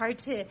 right? It's hard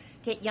to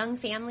get young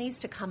families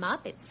to come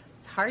up. It's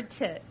hard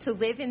to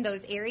live in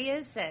those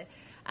areas.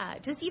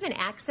 Just even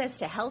access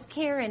to health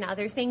care and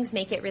other things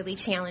make it really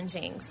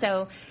challenging.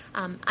 So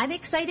I'm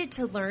excited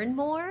to learn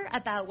more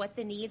about what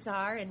the needs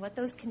are and what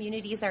those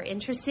communities are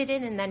interested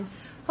in, and then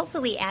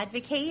hopefully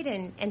advocate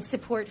and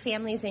support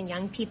families and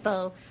young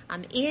people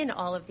in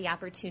all of the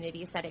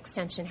opportunities that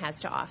Extension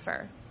has to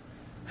offer.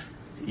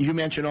 You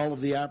mentioned all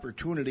of the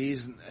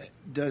opportunities.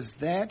 Does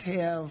that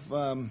have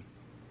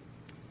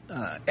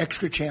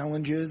extra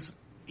challenges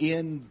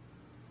in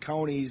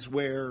counties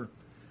where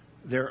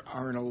there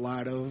aren't a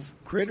lot of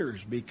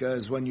critters?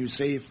 Because when you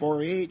say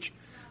 4-H,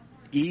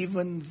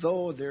 even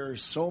though there are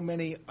so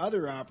many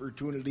other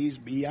opportunities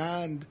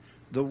beyond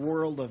the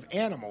world of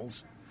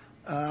animals,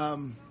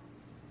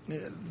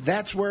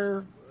 that's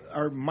where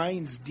our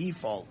minds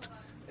default.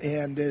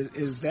 And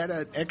is that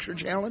an extra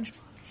challenge?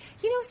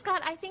 You know,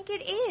 Scott, I think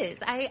it is.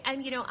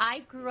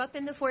 I grew up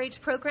in the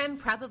 4-H program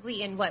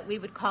probably in what we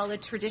would call a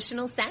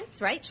traditional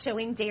sense, right?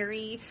 Showing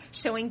dairy,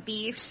 showing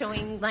beef,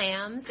 showing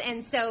lambs.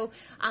 And so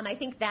I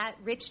think that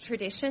rich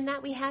tradition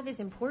that we have is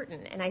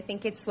important. And I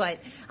think it's what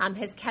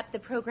has kept the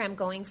program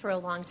going for a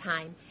long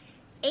time.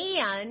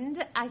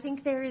 And I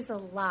think there is a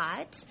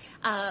lot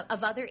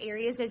of other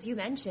areas, as you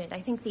mentioned. I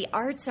think the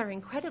arts are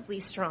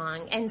incredibly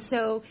strong. And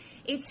so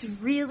It's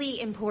really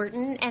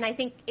important, and I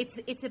think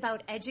it's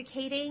about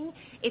educating.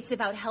 It's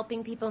about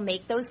helping people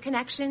make those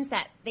connections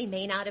that they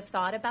may not have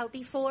thought about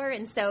before.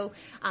 And so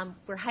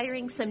we're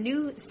hiring some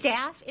new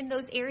staff in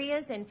those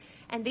areas,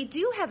 and they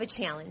do have a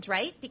challenge,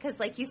 right? Because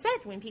like you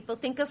said, when people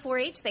think of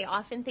 4-H, they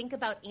often think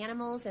about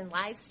animals and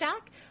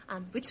livestock,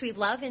 which we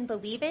love and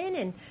believe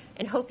in,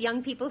 and hope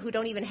young people who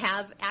don't even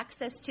have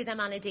access to them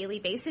on a daily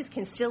basis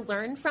can still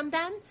learn from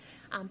them.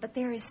 But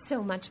there is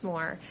so much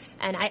more.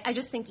 And I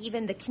just think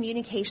even the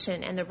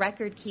communication and the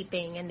record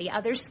keeping and the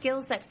other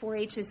skills that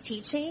 4-H is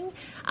teaching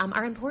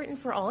are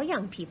important for all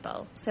young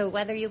people. So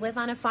whether you live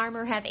on a farm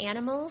or have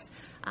animals,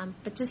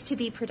 but just to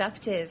be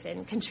productive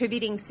and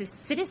contributing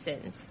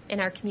citizens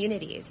in our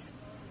communities.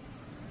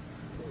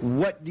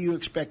 What do you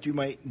expect you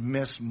might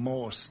miss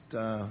most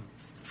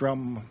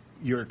from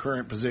your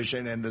current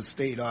position in the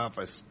state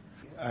office?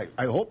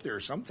 I hope there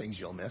are some things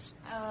you'll miss.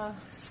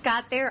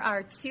 Scott, there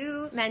are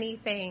too many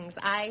things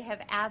I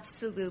have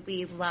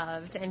absolutely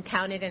loved and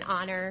counted an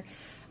honor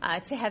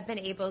to have been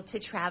able to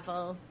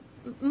travel.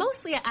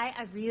 Mostly,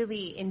 I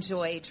really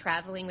enjoy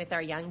traveling with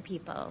our young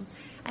people.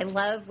 I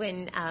love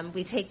when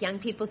we take young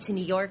people to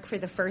New York for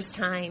the first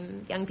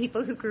time, young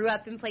people who grew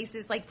up in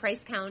places like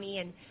Price County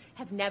and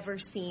have never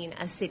seen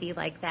a city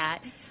like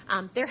that.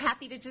 They're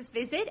happy to just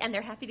visit, and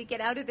they're happy to get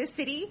out of the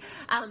city,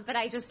 but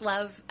I just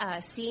love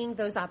seeing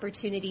those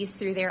opportunities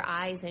through their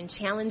eyes and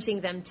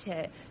challenging them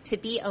to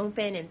be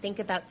open and think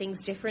about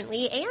things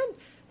differently and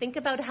think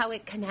about how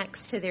it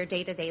connects to their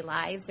day-to-day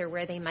lives or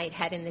where they might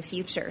head in the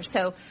future.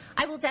 So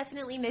I will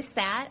definitely miss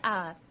that.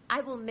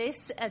 I will miss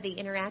the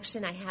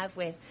interaction I have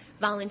with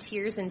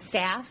volunteers and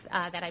staff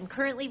that I'm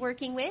currently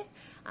working with,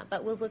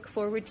 but we'll look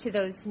forward to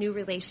those new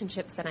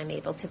relationships that I'm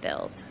able to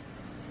build.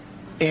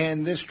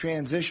 And this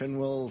transition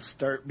will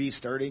be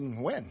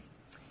starting when?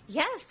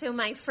 Yes, so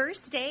my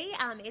first day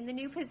in the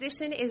new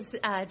position is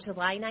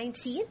July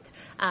 19th,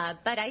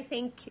 but I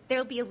think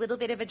there'll be a little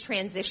bit of a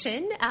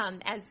transition.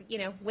 As you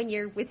know, when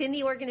you're within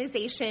the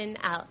organization,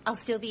 I'll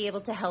still be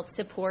able to help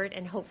support,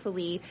 and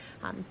hopefully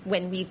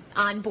when we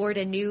onboard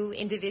a new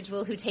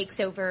individual who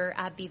takes over,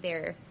 be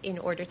there in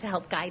order to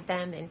help guide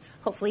them and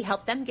hopefully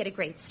help them get a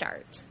great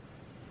start.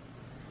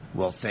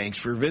 Well, thanks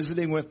for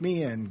visiting with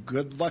me, and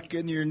good luck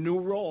in your new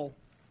role.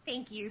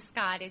 Thank you,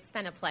 Scott. It's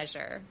been a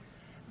pleasure.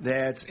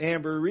 That's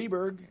Amber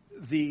Reberg,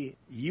 the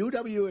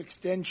UW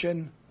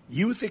Extension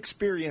Youth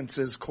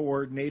Experiences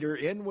Coordinator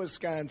in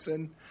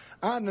Wisconsin,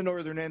 on the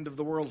northern end of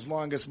the world's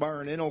longest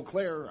barn in Eau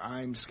Claire.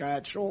 I'm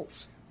Scott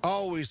Schultz.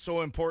 Always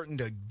so important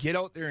to get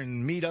out there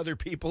and meet other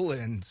people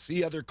and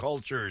see other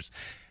cultures.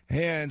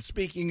 And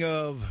speaking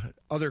of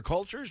other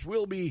cultures,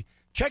 we'll be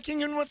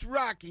checking in with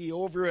Rocky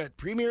over at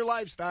Premier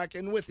Livestock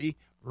in Withee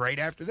right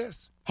after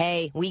this.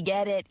 Hey, we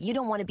get it. You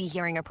don't want to be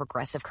hearing a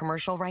Progressive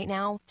commercial right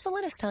now, so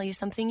let us tell you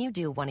something you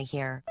do want to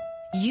hear.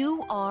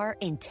 You are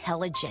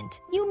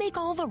intelligent. You make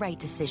all the right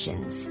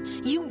decisions.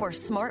 You were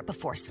smart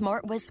before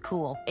smart was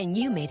cool, and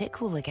you made it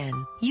cool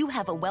again. You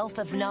have a wealth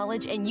of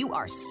knowledge, and you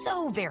are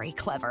so very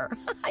clever.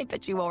 I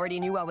bet you already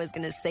knew I was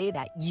going to say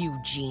that, you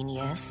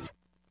genius.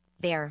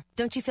 There,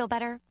 don't you feel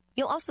better?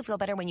 You'll also feel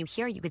better when you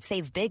hear you could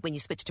save big when you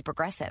switch to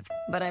Progressive.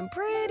 But I'm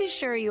pretty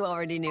sure you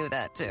already knew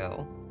that,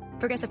 too.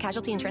 Progressive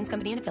Casualty Insurance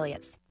Company and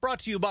Affiliates. Brought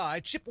to you by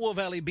Chippewa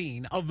Valley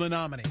Bean of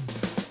Menominee.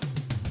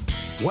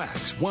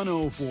 Wax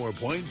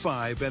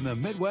 104.5 and the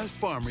Midwest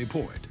Farm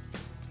Report.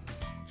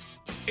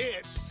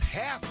 It's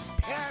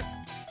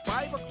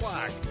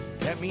 5:30.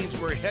 That means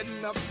we're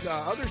heading up the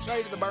other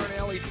side of the barn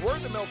alley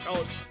toward the milk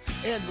house,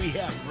 and we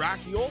have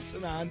Rocky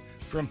Olson on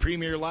from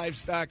Premier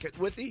Livestock at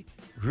Withee.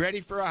 Ready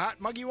for a hot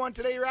muggy one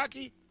today,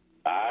 Rocky?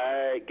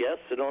 I guess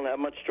we don't have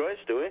much choice,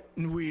 do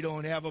we? We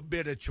don't have a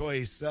bit of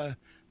choice.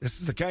 This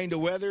is the kind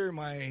of weather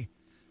my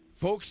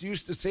folks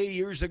used to say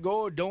years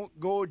ago, don't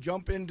go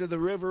jump into the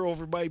river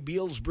over by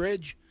Beals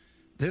Bridge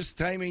this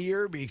time of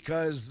year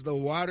because the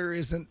water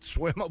isn't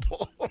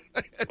swimmable.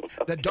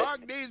 The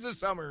dog days of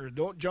summer,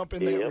 don't jump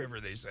in that river,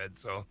 they said.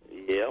 So.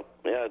 Yep.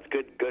 Yeah, it's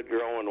good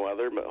growing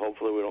weather, but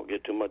hopefully we don't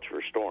get too much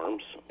for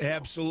storms.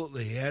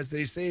 Absolutely. As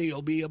they say,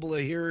 you'll be able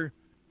to hear,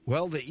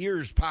 well, the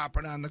ears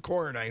popping on the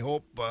corn, I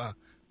hope,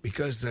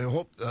 because I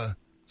hope the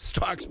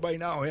stocks by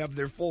now have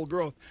their full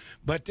growth.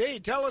 But, hey,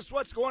 tell us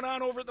what's going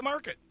on over at the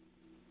market.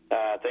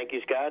 Thank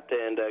you, Scott,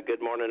 and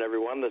good morning,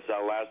 everyone. This is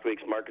how last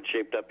week's market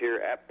shaped up here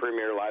at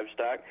Premier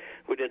Livestock.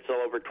 We did sell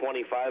over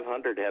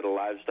 2,500 head of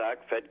livestock.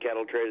 Fed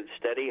cattle traded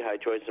steady. High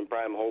choice and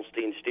prime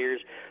Holstein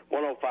steers,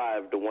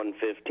 105 to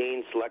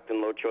 115. Select and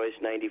low choice,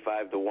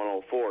 95 to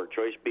 104.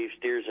 Choice beef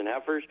steers and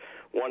heifers,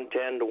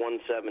 110 to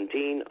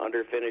 117.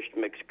 Underfinished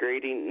mixed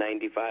grading,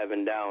 95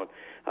 and down.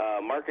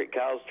 Market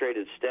cows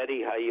traded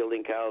steady. High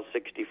yielding cows,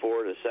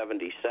 64 to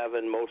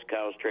 77. Most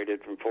cows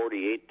traded from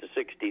 48 to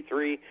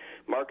 63.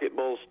 Market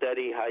bulls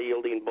steady. High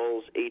yielding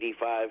bulls,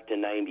 85 to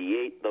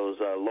 98. Those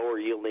lower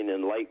yielding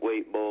and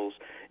lightweight bulls,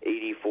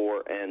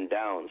 84 and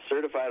down.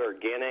 Certified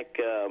organic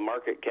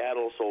market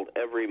cattle sold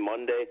every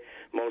Monday.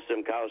 Most of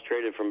them cows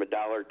traded from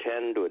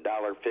 $1.10 to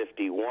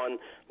 $1.51,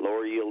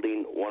 lower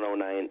yielding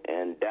 109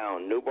 and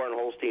down. Newborn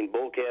Holstein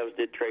bull calves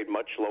did trade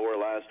much lower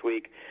last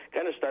week.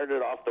 Kind of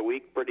started off the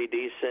week pretty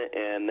decent,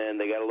 and then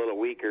they got a little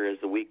weaker as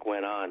the week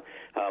went on.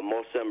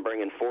 Most of them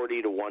bringing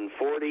 40 to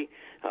 140,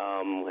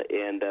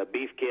 and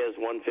beef calves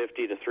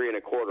 150 to 3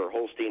 1/4.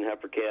 Holstein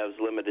heifer calves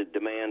limited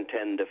demand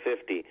 10 to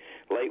 50.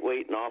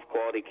 Lightweight and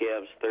off-quality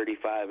calves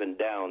 35 and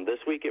down. This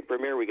week at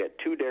Premier, we got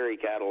 2 dairy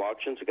cattle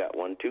auctions. We got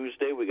one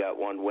Tuesday, we got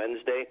one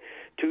Wednesday.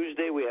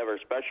 Tuesday, we have our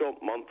special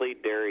monthly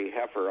dairy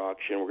heifer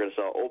auction. We're going to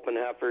sell open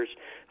heifers,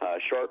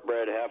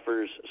 shortbred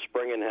heifers,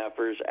 springing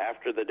heifers.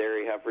 After the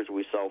dairy heifers,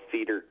 we sell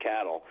feeder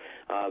cattle.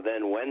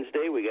 Then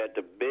Wednesday, we got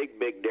the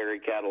big dairy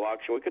cattle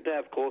auction. We could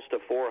have close to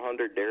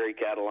 400 dairy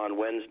cattle on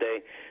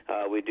Wednesday.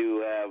 We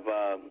do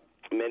have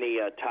many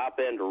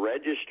top-end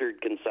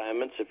registered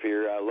consignments if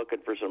you're looking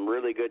for some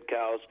really good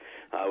cows.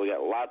 We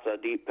got lots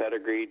of deep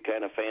pedigreed,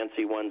 kind of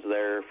fancy ones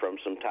there from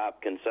some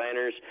top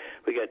consigners.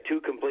 We got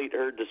 2 complete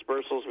herd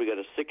dispersals. We got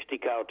a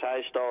 60-cow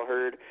tie stall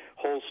herd,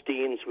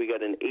 Holsteins. We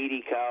got an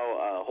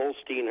 80-cow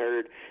Holstein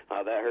herd.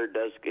 That herd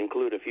does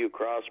include a few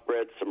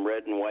crossbreds, some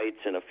red and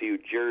whites, and a few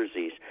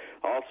jerseys.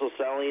 Also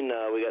selling,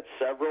 we got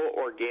several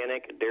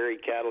organic dairy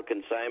cattle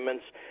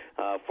consignments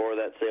for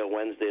that sale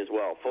Wednesday as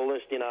well. Full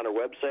listing on our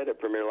website at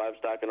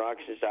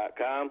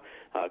PremierLivestockAndAuctions.com.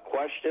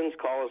 Questions,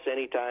 call us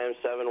anytime,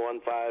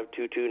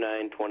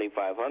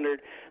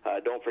 715-229-2500.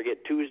 Don't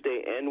forget,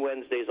 Tuesday and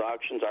Wednesday's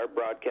auctions are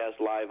broadcast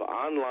live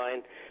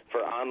online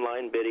for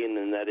online bidding,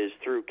 and that is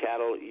through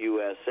Cattle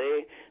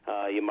USA.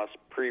 You must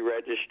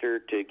pre-register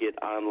to get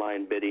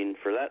online bidding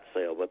for that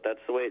sale, but that's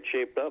the way it's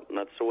shaped up, and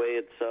that's the way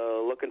it's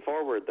looking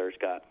forward there,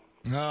 Scott.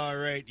 All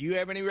right. You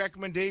have any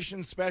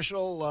recommendations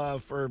special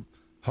for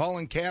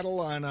hauling cattle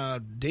on a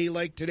day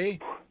like today?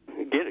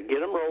 Get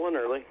them rolling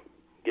early.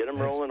 Get them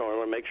rolling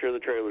early. Make sure the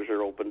trailers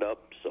are opened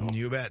up. So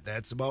you bet.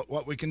 That's about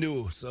what we can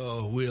do.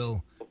 So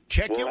we'll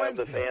check you Wednesday. We'll have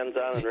the fans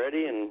on and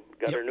ready, and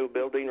got our new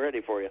building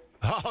ready for you.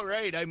 All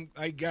right.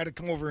 I got to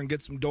come over and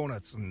get some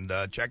donuts and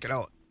check it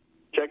out.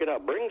 Check it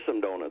out. Bring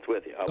some donuts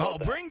with you.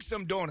 Bring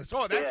some donuts.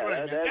 Oh, that's what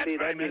I meant.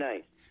 That'd be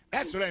nice.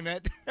 That's what I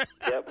meant.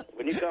 Yep.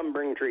 When you come,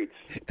 bring treats.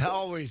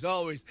 Always.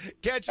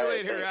 Catch you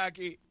later,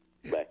 Rocky.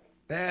 Bye.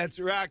 That's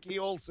Rocky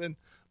Olson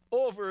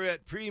over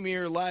at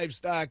Premier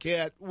Livestock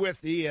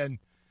with Ian.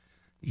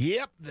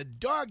 Yep, the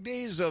dog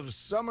days of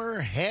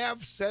summer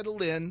have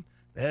settled in.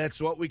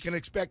 That's what we can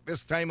expect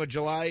this time of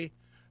July,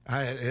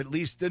 at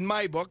least in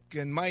my book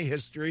and my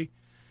history.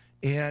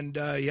 And,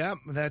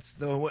 that's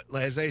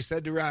as I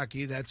said to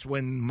Rocky, that's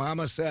when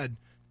Mama said,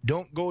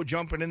 don't go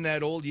jumping in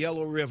that old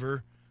yellow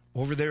river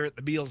over there at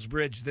the Beals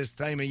Bridge this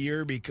time of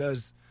year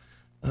because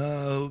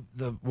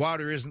the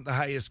water isn't the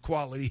highest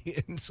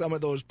quality in some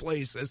of those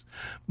places.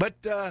 But,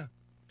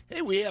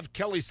 hey, we have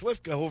Kelly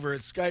Slifka over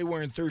at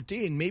Skywarn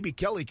 13. Maybe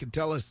Kelly could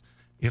tell us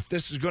if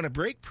this is going to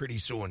break pretty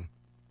soon.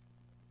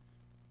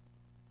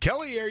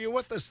 Kelly, are you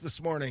with us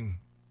this morning?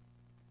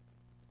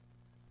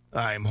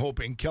 I'm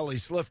hoping Kelly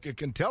Slifka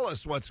can tell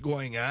us what's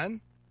going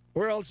on,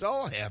 or else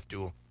I'll have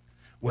to.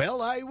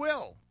 Well, I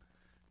will.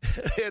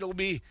 It'll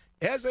be,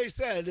 as I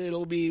said,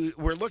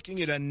 we're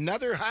looking at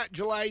another hot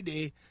July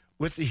day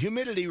with the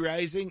humidity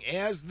rising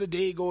as the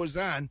day goes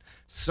on.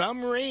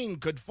 Some rain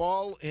could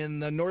fall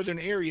in the northern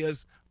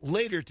areas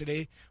later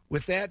today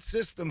with that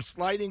system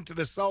sliding to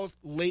the south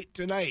late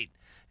tonight.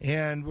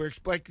 And we're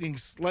expecting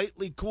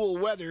slightly cool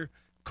weather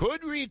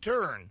could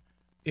return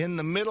in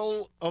the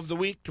middle of the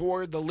week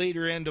toward the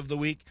later end of the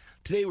week.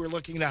 Today we're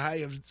looking at a high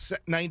of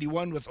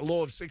 91 with a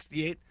low of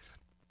 68.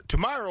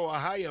 Tomorrow a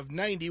high of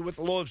 90 with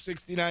a low of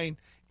 69.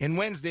 And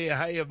Wednesday a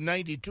high of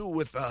 92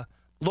 with a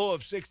low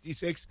of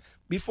 66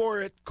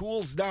 before it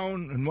cools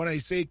down. And when I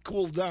say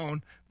cool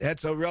down,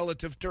 that's a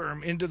relative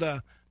term, into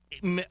the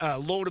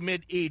low to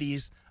mid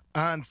 80s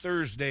on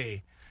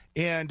Thursday.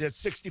 And it's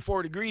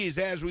 64 degrees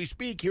as we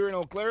speak here in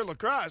Eau Claire. La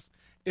Crosse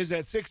is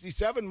at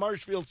 67,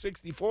 Marshfield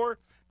 64,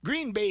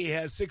 Green Bay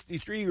has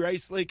 63,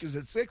 Rice Lake is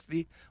at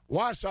 60,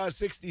 Wausau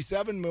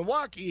 67,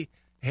 Milwaukee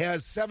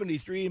has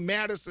 73,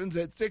 Madison's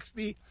at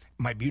 60.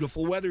 My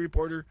beautiful weather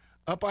reporter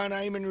up on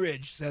Iman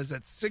Ridge says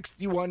it's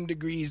 61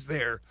 degrees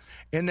there.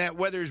 And that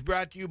weather is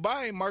brought to you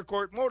by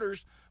Marquardt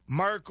Motors.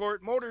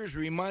 Marquardt Motors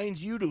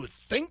reminds you to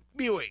think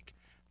Buick.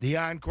 The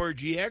Encore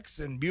GX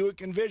and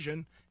Buick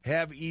Envision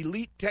have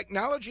elite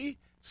technology,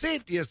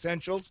 safety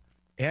essentials,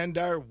 and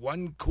are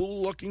one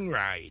cool-looking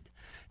ride.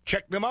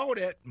 Check them out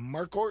at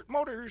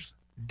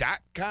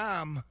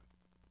MarquardtMotors.com.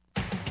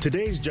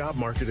 Today's job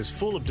market is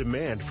full of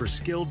demand for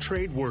skilled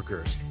trade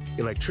workers.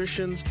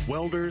 Electricians,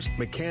 welders,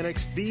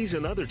 mechanics, these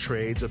and other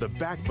trades are the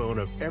backbone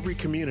of every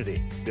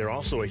community. They're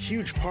also a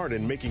huge part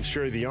in making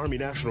sure the Army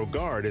National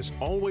Guard is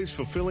always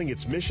fulfilling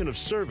its mission of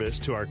service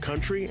to our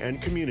country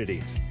and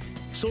communities.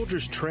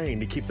 Soldiers train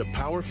to keep the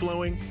power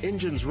flowing,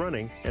 engines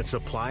running, and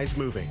supplies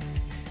moving.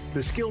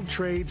 The skilled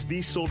trades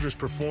these soldiers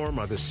perform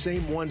are the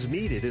same ones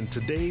needed in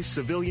today's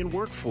civilian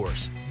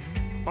workforce.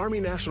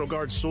 Army National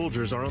Guard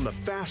soldiers are on the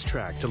fast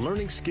track to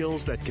learning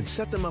skills that can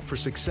set them up for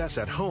success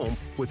at home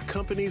with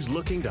companies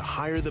looking to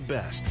hire the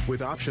best.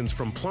 With options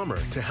from plumber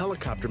to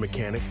helicopter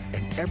mechanic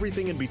and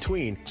everything in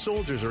between,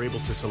 soldiers are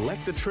able to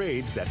select the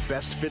trades that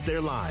best fit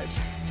their lives.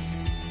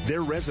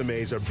 Their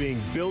resumes are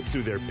being built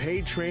through their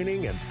paid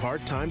training and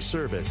part-time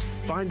service.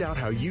 Find out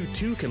how you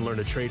too can learn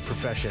a trade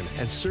profession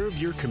and serve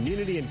your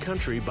community and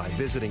country by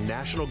visiting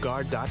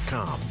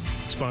NationalGuard.com.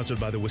 Sponsored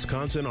by the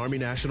Wisconsin Army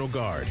National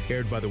Guard.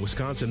 Aired by the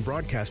Wisconsin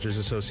Broadcasters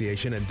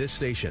Association and this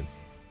station.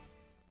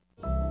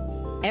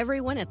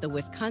 Everyone at the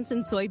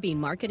Wisconsin Soybean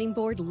Marketing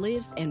Board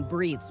lives and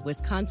breathes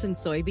Wisconsin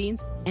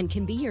soybeans and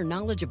can be your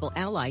knowledgeable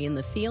ally in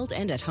the field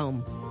and at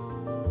home.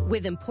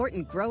 With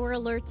important grower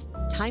alerts,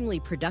 timely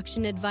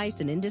production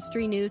advice and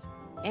industry news,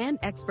 and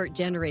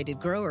expert-generated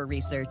grower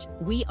research,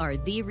 we are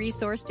the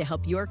resource to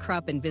help your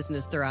crop and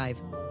business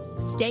thrive.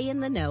 Stay in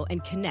the know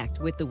and connect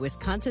with the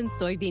Wisconsin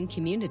soybean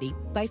community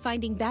by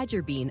finding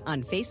Badger Bean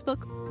on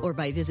Facebook or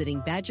by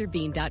visiting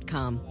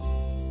badgerbean.com.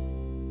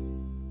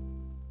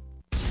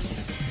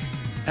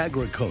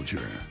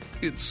 Agriculture.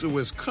 It's a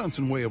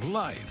Wisconsin way of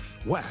life.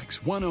 Wax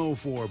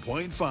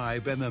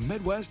 104.5 and the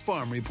Midwest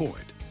Farm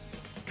Report.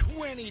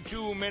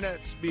 22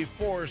 minutes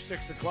before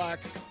 6 o'clock.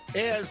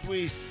 As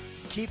we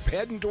keep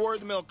heading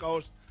toward the milk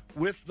house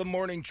with the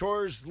morning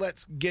chores,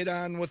 let's get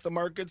on with the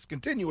markets,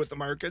 continue with the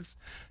markets,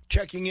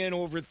 checking in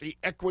over at the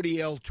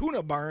Equity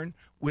Altoona barn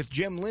with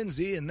Jim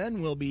Lindsay, and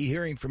then we'll be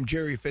hearing from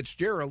Jerry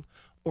Fitzgerald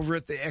over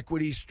at the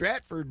Equity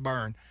Stratford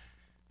barn.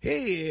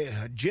 Hey,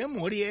 Jim,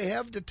 what do you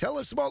have to tell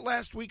us about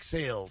last week's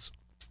sales?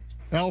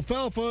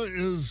 Alfalfa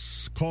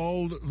is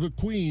called the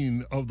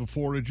queen of the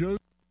forages.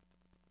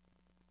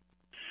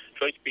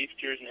 Choice beef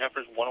steers and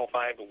heifers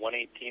 105 to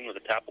 118 with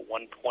a top of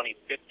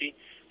 120.50.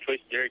 Choice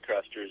dairy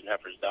cross steers and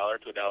heifers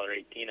 $1 to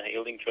 $1.18. A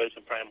yielding choice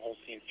and prime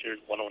Holstein steers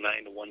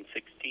 109 to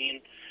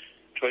 116.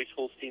 Choice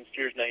Holstein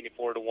steers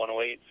 94 to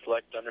 108.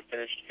 Select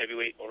underfinished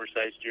heavyweight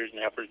oversized steers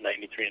and heifers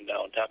 93 and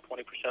down. Top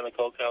 20% of the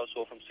cull cows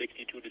sold from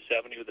 62 to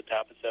 70 with a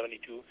top of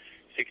 72.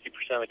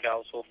 60% of the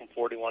cows sold from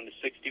 41 to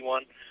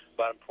 61.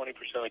 Bottom 20%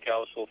 of the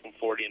cows sold from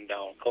 40 and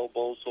down. Cull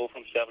bulls sold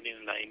from 70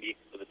 to 90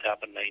 with a top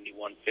of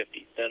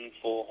 91.50. Thin,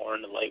 full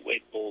horn, and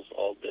lightweight bulls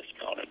all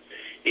discounted.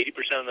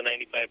 80% of the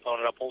 95-pound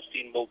and up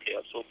Holstein bull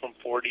calves sold from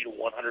 $40 to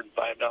 $105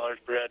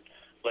 per head.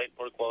 Light and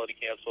poor quality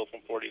calves sold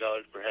from $40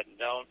 per head and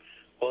down.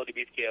 Quality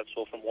beef calves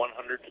sold from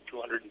 $100 to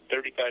 $235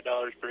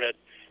 per head.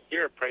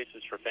 Here are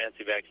prices for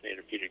fancy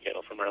vaccinated feeder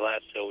cattle from our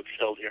last sale, which was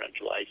held here on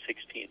July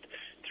 16th.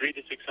 3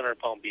 to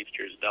 600-pound beef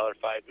steers,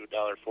 $1.05 to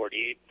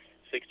 $1.48.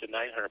 6 to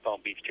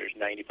 900-pound beef steers,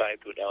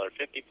 $95 to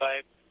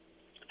 $1.55.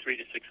 3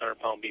 to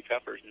 600-pound beef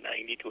heifers,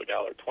 $90 to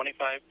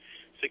 $1.25.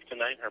 6 to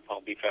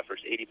 900-pound beef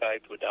heifers,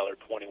 $85 to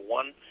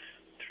 $1.21.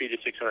 3 to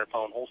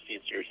 600-pound Holstein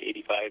steers,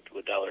 $85 to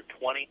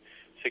 $1.20.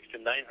 6 to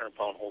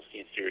 900-pound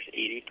Holstein steers,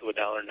 $80 to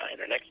 $1.09.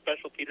 Our next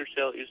special feeder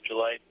sale is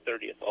July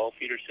 30th. All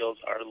feeder sales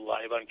are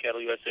live on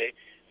Cattle USA.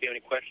 If you have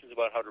any questions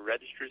about how to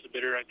register as a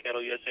bidder on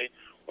Cattle USA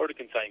or to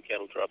consign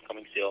cattle to our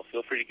upcoming sale,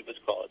 feel free to give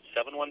us a call at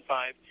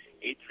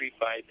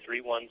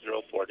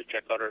 715-835-3104. To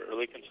check out our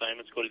early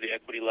consignments, go to the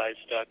Equity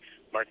Livestock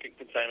Market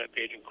Consignment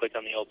page and click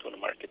on the Altoona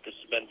Market. This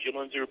has been Jim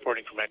Lindsay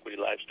reporting from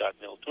Equity Livestock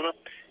in Altoona.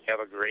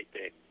 Have a great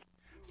day.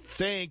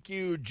 Thank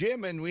you,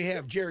 Jim. And we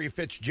have Jerry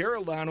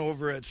Fitzgerald on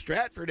over at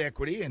Stratford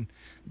Equity. And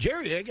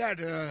Jerry,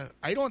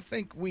 I don't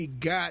think we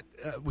got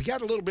a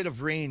little bit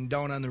of rain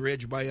down on the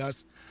ridge by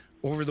us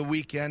over the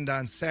weekend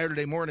on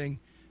Saturday morning.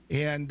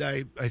 And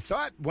I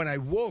thought when I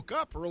woke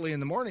up early in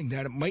the morning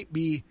that it might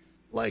be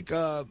like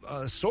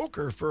a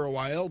soaker for a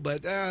while,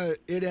 but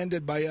it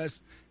ended by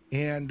us.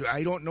 And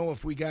I don't know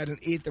if we got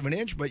 1/8 of an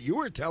inch, but you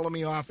were telling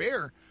me off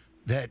air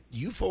that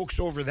you folks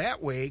over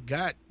that way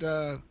got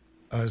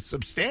a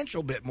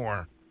substantial bit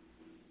more.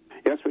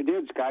 Yes, we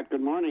did, Scott. Good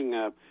morning.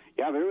 There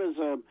was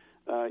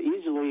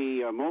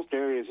easily most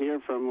areas here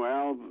from,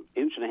 1.5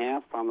 inches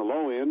on the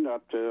low end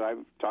up to,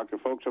 I've talked to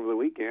folks over the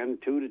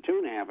weekend, 2 to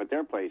 2.5 at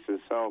their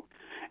places. So,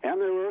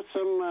 and there were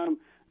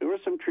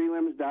some tree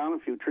limbs down, a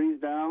few trees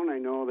down. I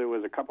know there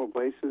was a couple of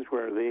places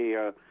where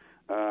the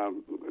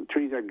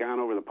trees had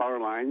gone over the power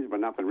lines, but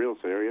nothing real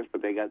serious,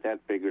 but they got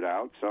that figured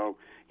out. So,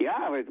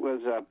 it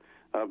was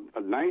a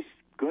nice,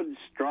 good,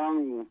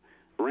 strong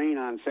rain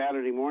on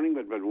Saturday morning,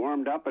 but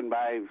warmed up, and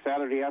by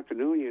Saturday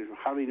afternoon, you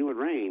hardly knew it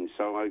rained.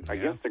 So I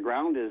guess the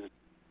ground is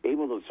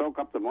able to soak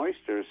up the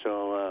moisture,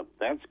 so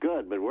that's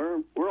good. But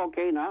we're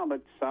okay now,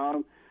 but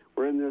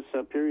we're in this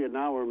period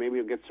now where maybe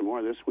we'll get some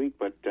more this week,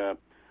 but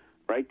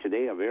right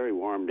today, a very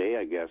warm day,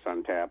 I guess,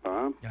 on tap,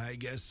 huh? I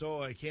guess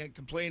so. I can't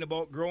complain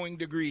about growing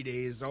degree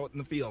days out in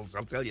the fields,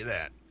 I'll tell you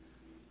that.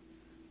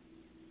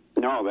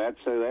 No, that's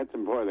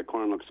important. The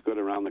corn looks good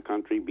around the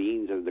country.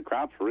 Beans, the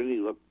crops really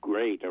look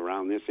great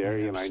around this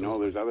area. And I know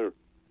there's other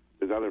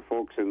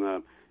folks in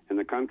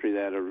the country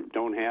that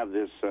don't have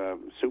this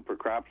super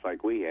crops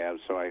like we have.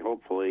 So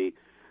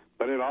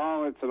but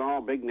it's an all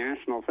big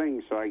national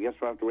thing. So I guess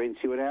we'll have to wait and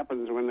see what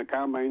happens when the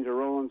combines are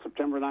rolling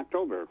September and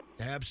October.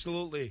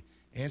 Absolutely.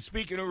 And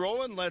speaking of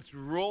rolling, let's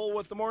roll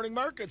with the morning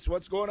markets.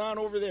 What's going on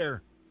over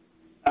there?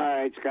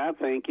 right, Scott,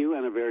 thank you,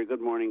 and a very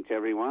good morning to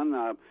everyone.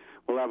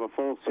 We'll have a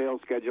full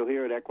sales schedule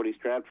here at Equity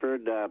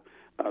Stratford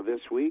this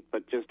week,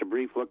 but just a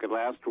brief look at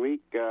last week.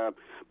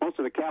 Most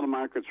of the cattle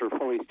markets were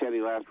fully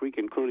steady last week,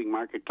 including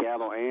market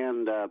cattle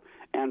and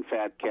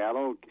fat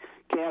cattle.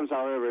 Calves,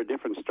 however, a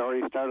different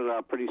story. Started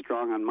out pretty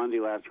strong on Monday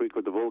last week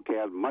with the bull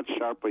calves, much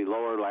sharply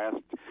lower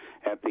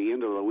at the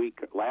end of the week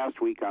last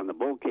week on the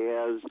bull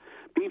calves.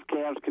 Beef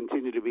calves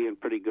continue to be in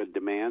pretty good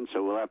demand,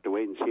 so we'll have to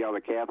wait and see how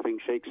the calf thing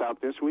shakes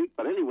out this week.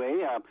 But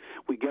anyway,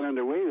 we get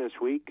underway this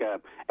week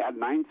at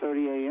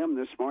 9:30 a.m.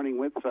 this morning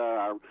with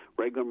our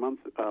regular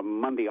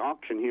Monday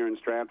auction here in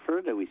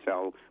Stratford. We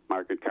sell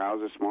market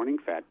cows this morning,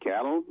 fat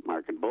cattle,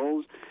 market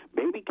bulls,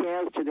 baby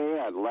calves today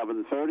at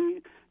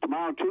 11:30.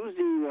 Tomorrow,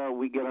 Tuesday,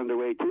 we get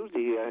underway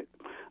Tuesday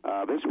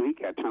this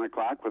week at 10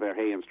 o'clock with our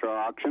hay and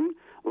straw auction.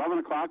 11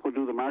 o'clock, we'll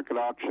do the market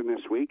auction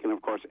this week. And,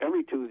 of course,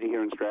 every Tuesday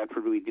here in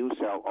Stratford, we do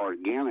sell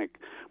organic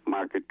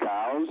market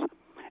cows.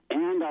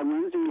 And on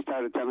Wednesday, we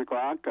start at 10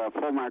 o'clock,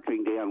 full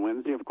marketing day on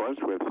Wednesday, of course,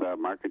 with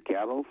market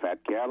cattle,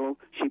 fat cattle,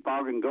 sheep,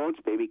 hog, and goats,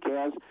 baby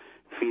calves,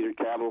 feeder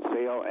cattle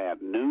sale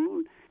at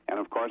noon. And,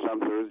 of course, on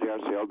Thursday, our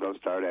sale does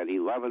start at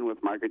 11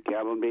 with market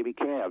cattle and baby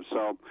calves.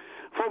 So,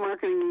 full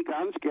marketing week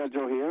on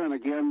schedule here. And,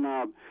 again,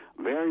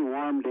 very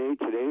warm day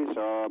today.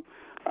 So,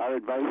 our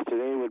advice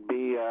today would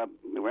be,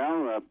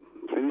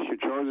 finish your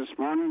chores this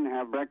morning,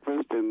 have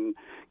breakfast, and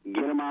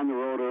get them on the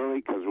road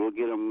early because we'll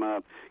get a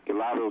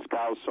lot of those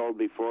cows sold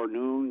before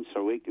noon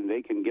so they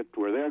can get to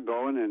where they're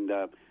going. And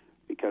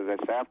because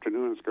this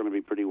afternoon it's going to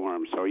be pretty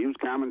warm. So, use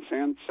common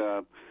sense.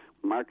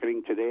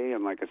 Marketing today,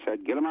 and like I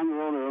said, get them on the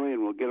road early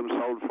and we'll get them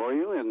sold for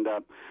you. And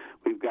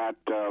we've got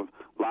a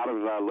lot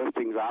of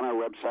listings on our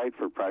website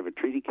for private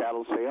treaty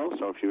cattle sales.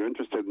 So if you're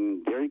interested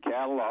in dairy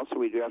cattle, also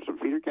we do have some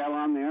feeder cattle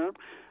on there.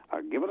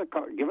 Give us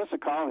a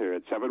call here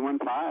at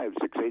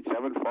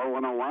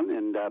 715-687-4101.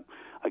 And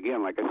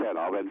again, like I said,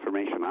 all the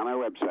information on our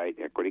website,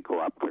 Equity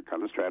Co-op. Click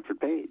on the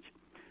Stratford page.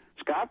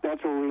 Scott,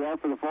 that's where we are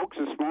for the folks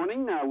this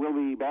morning. We'll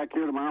be back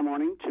here tomorrow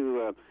morning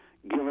to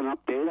give an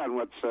update on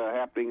what's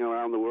happening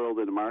around the world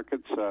in the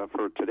markets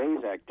for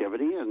today's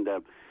activity. And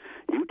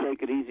you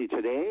take it easy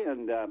today.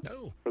 And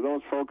for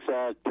those folks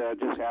that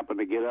just happened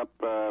to get up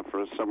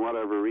for some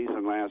whatever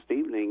reason last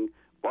evening,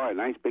 boy, a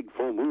nice big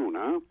full moon,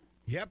 huh?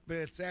 Yep,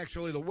 it's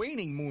actually the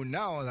waning moon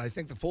now. I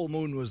think the full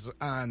moon was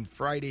on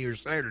Friday or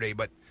Saturday.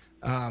 But,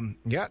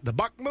 the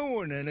buck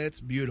moon, and it's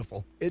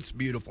beautiful. It's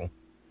beautiful.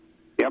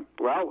 Yep.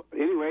 Well,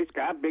 anyway,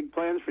 Scott, big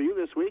plans for you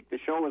this week. The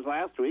show was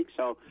last week,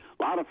 so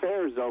a lot of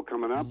fairs, though,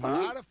 coming up. A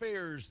lot of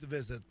fairs to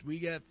visit. We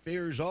got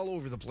fairs all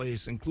over the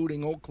place,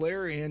 including Eau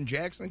Claire and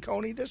Jackson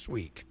County this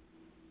week.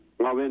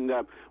 Well, then,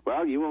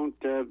 you won't,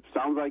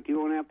 sounds like you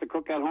won't have to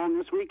cook at home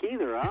this week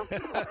either, huh?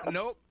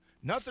 Nope.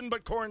 Nothing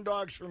but corn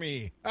dogs for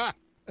me.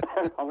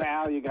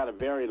 Well, you got to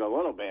vary it a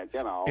little bit,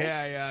 you know.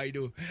 Yeah, I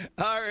do.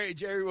 All right,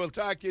 Jerry, we'll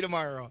talk to you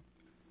tomorrow.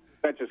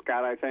 Betcha,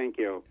 Scott, I thank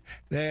you.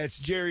 That's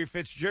Jerry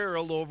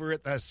Fitzgerald over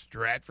at the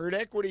Stratford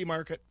Equity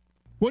Market.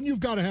 When you've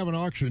got to have an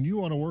auction, you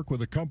want to work with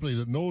a company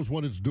that knows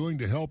what it's doing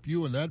to help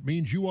you, and that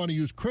means you want to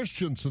use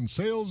Christensen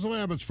Sales of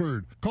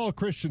Abbotsford. Call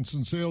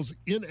Christensen Sales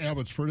in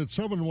Abbotsford at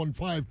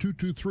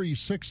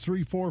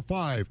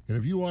 715-223-6345. And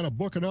if you want to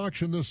book an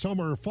auction this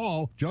summer or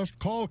fall, just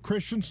call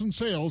Christensen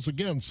Sales,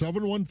 again,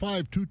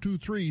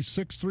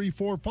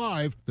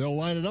 715-223-6345. They'll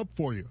line it up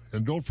for you.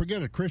 And don't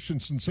forget, at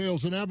Christensen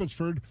Sales in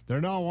Abbotsford, they're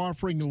now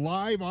offering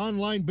live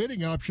online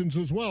bidding options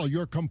as well.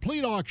 Your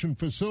complete auction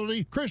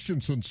facility,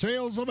 Christensen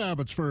Sales of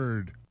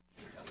Abbotsford.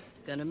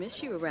 Gonna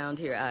miss you around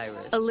here,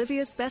 Iris.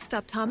 Olivia's best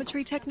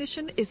optometry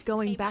technician is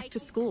going back to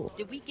school.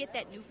 Did we get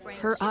that new frame?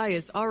 Her eye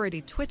is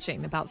already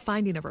twitching about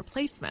finding a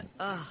replacement.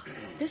 Ugh,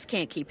 this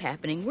can't keep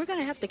happening. We're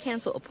gonna have to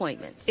cancel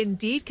appointments.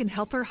 Indeed can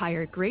help her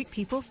hire great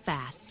people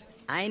fast.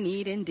 I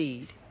need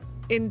Indeed.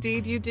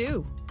 Indeed you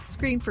do.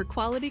 Screen for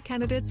quality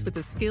candidates with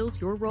the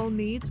skills your role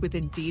needs with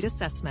Indeed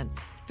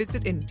assessments.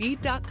 Visit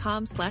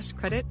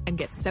Indeed.com/credit and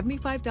get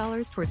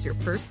 $75 towards your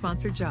first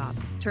sponsored job.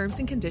 Terms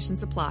and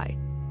conditions apply.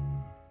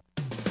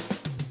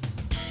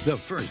 The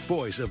first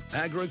voice of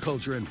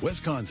agriculture in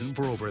Wisconsin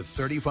for over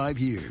 35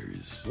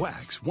 years.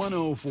 Wax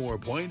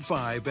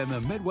 104.5 and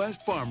the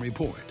Midwest Farm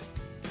Report.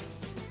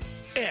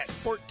 At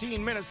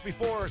 14 minutes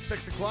before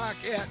 6 o'clock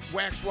at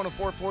Wax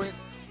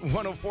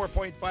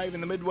 104.5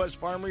 in the Midwest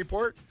Farm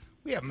Report,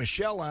 we have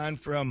Michelle on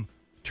from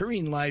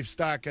Tureen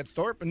Livestock at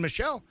Thorpe. And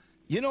Michelle,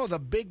 you know the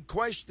big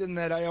question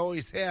that I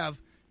always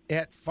have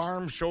at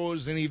farm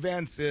shows and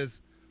events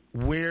is,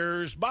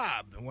 where's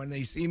Bob? And when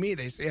they see me,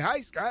 they say,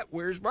 hi, Scott,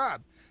 where's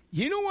Bob?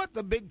 You know what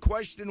the big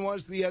question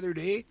was the other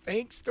day,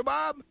 thanks to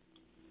Bob?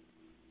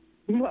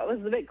 What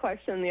was the big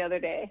question the other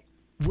day?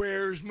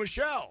 Where's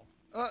Michelle?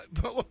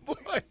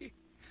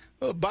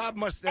 Bob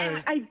must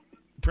have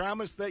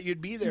promised that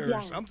you'd be there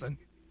or something.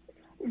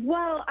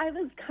 Well, I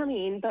was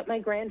coming, but my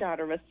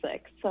granddaughter was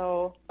sick,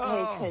 so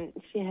I couldn't.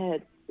 She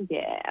had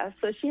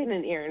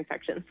an ear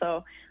infection.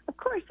 So, of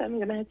course, I'm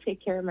going to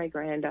take care of my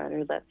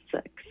granddaughter that's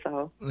sick.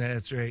 So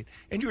that's right.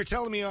 And you were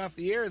telling me off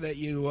the air that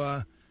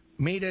you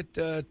made it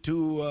to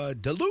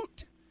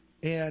Duluth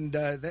And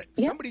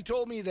somebody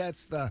told me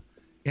that's the,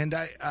 and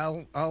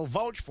I'll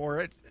vouch for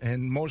it,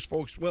 and most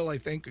folks will, I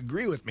think,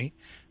 agree with me,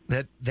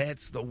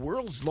 that's the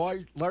world's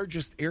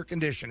largest air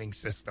conditioning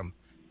system.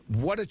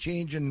 What a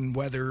change in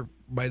weather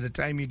by the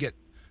time you get,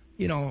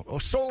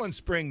 Solon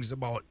Springs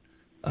about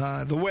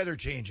the weather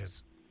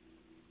changes.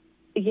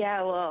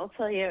 Yeah, well, I'll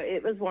tell you,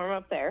 it was warm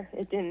up there.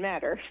 It didn't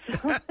matter.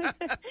 So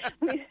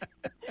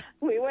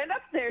we went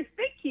up there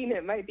thinking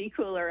it might be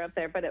cooler up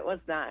there, but it was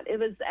not. It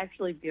was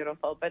actually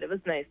beautiful, but it was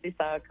nice. We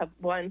saw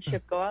one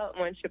ship go out and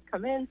one ship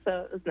come in,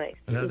 so it was nice.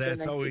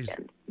 That's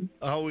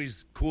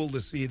always cool to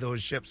see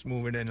those ships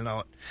moving in and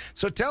out.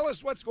 So tell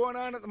us what's going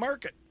on at the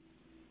market.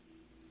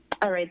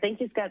 All right, thank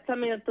you, Scott.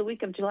 Summing up the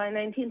week of July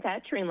 19th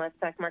at Terrain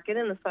Livestock Market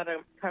in the Southern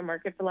car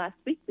market for last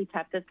week, we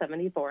topped at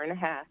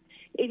 74.5.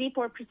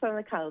 84% of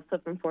the cows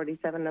sold from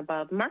 47 and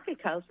above.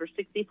 Market cows were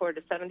 64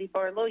 to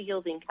 74.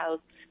 Low-yielding cows,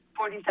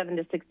 47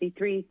 to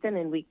 63. Thin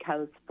and weak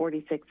cows,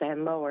 46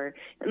 and lower.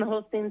 In the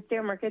Holstein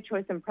steer market,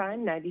 choice and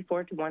prime,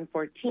 94 to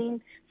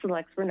 114.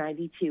 Selects were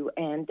 92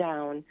 and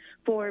down.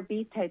 For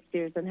beef-type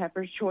steers and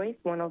heifers, choice,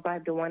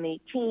 105 to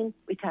 118.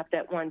 We topped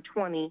at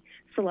 120.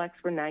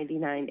 Selects were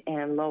 99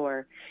 and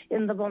lower.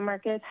 In the bull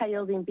market,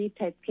 high-yielding beef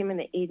types came in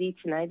at 80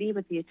 to 90,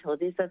 with the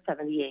utilities at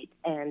 78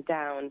 and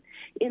down.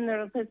 In the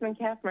replacement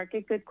calf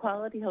market, good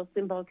quality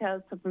Holstein bull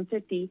cows sold from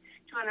 $50 to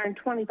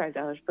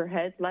 $125 per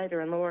head.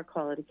 Lighter and lower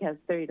quality cows,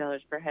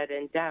 $30 per head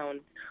and down.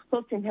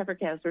 Holstein heifer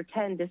cows were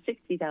 $10 to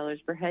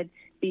 $60 per head.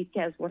 Beef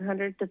cows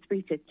 $100 to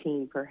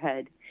 $315 per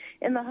head.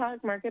 In the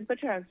hog market,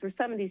 butcher hogs were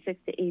 76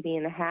 to 80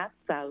 and a half.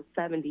 Sows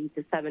 70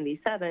 to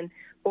 77.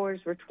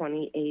 Boars were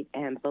 28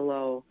 and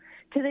below.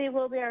 Today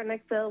will be our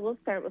next sale. We'll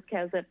start with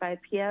cows at 5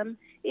 p.m.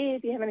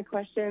 If you have any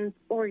questions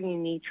or you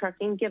need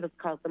trucking, give us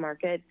a call at the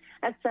market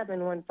at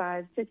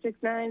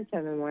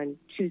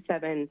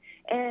 715-669-7127.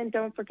 And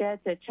don't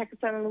forget to check us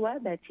out on the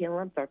web at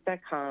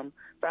tlmthorpe.com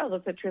for all the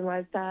Terrain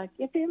Livestock,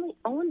 your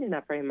family-owned and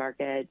operated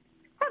market.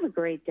 Have a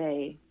great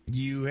day.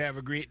 You have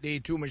a great day,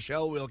 too,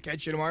 Michelle. We'll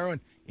catch you tomorrow.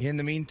 And in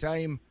the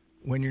meantime,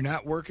 when you're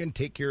not working,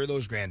 take care of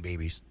those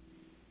grandbabies.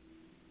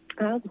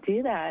 I'll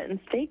do that and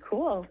stay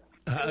cool.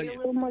 You're a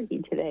little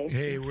muggy today.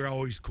 Hey, we're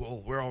always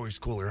cool. We're always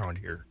cool around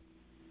here.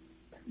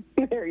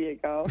 There you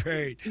go.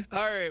 Great. All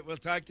right, we'll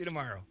talk to you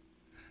tomorrow.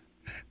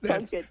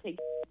 Sounds good. Take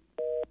care.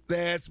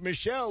 That's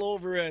Michelle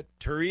over at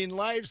Terrain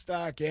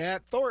Livestock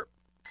at Thorpe.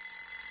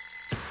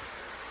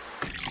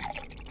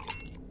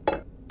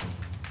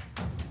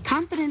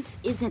 Confidence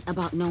isn't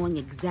about knowing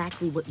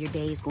exactly what your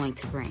day is going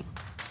to bring.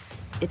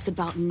 It's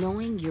about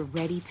knowing you're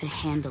ready to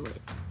handle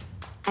it.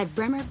 At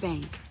Bremer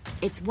Bank,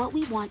 it's what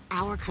we want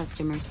our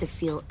customers to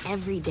feel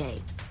every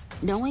day,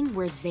 knowing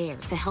we're there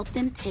to help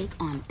them take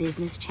on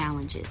business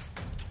challenges.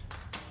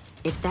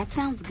 If that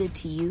sounds good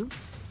to you,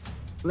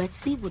 let's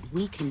see what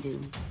we can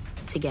do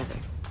together.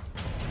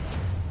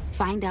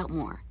 Find out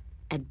more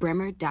at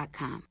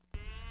bremer.com.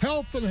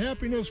 Health and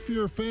happiness for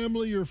your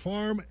family, your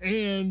farm,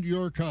 and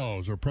your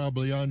cows are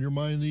probably on your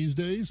mind these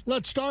days.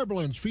 Let Star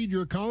Blends feed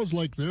your cows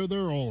like they're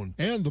their own.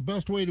 And the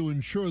best way to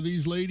ensure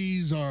these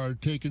ladies are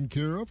taken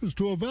care of is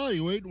to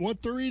evaluate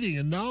what they're eating.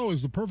 And now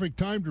is the perfect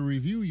time to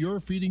review your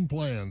feeding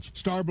plans.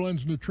 Star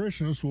Blends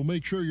nutritionists will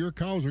make sure your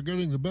cows are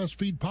getting the best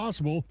feed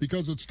possible,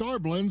 because at Star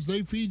Blends,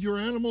 they feed your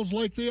animals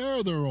like they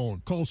are their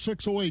own. Call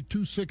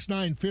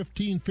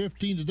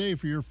 608-269-1515 today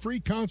for your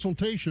free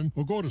consultation,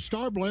 or go to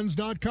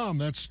starblends.com.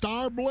 That's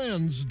starblends.com.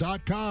 Wax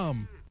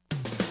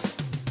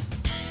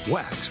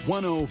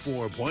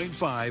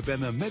 104.5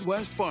 and the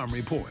Midwest Farm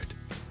Report.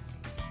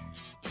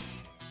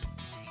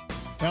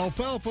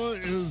 Alfalfa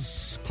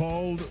is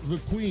called the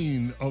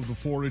queen of the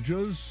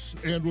forages,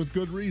 and with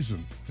good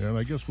reason. And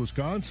I guess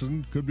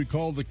Wisconsin could be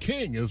called the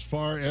king as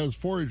far as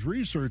forage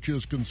research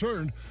is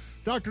concerned.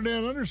 Dr.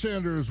 Dan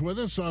Undersander is with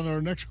us on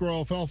our Next Grow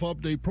Alfalfa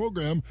Update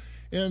program.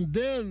 And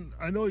Dan,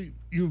 I know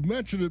you've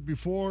mentioned it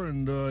before,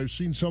 and I've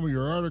seen some of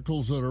your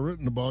articles that are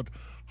written about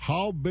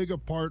how big a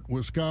part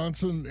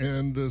Wisconsin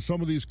and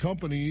some of these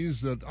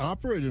companies that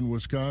operate in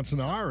Wisconsin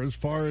are as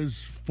far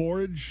as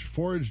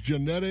forage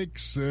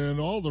genetics, and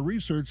all the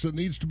research that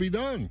needs to be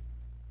done.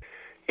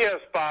 Yes,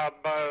 Bob.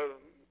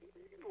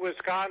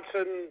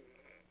 Wisconsin,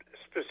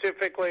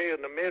 specifically,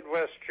 and the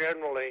Midwest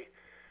generally,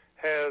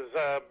 has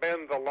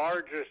been the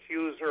largest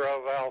user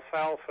of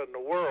alfalfa in the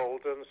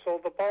world, and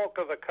so the bulk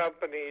of the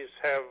companies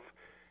have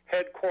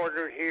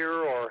headquartered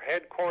here or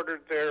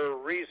headquartered their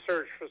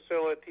research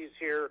facilities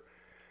here.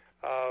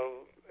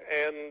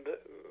 And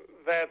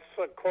that's,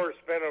 of course,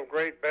 been of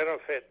great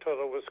benefit to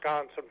the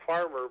Wisconsin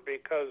farmer,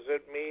 because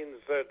it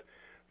means that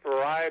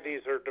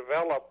varieties are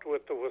developed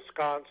with the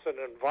Wisconsin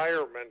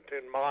environment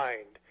in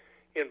mind,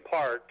 in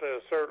part.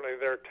 Certainly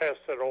they're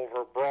tested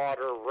over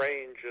broader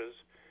ranges,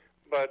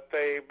 but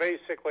they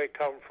basically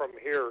come from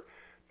here.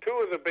 Two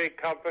of the big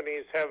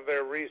companies have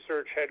their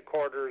research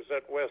headquarters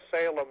at West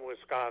Salem,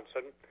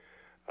 Wisconsin.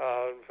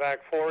 In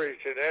fact, Forage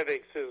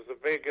Genetics is the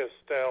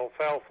biggest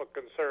alfalfa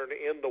concern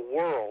in the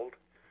world,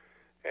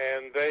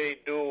 and they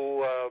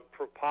do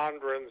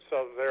preponderance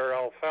of their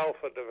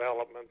alfalfa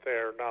development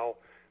there. Now,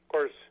 of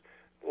course,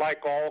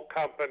 like all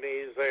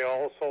companies, they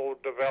also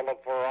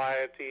develop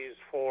varieties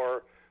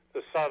for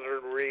the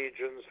southern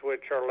regions,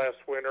 which are less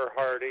winter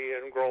hardy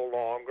and grow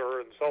longer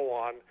and so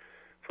on,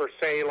 for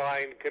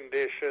saline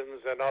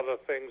conditions and other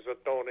things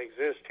that don't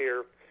exist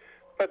here.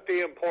 But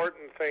the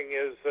important thing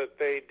is that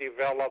they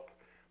develop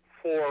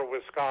for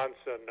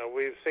Wisconsin. Now,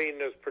 we've seen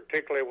this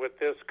particularly with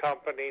this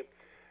company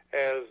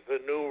as the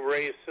new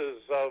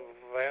races of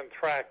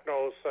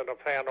anthracnose and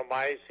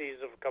Aphanomyces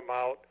have come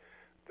out.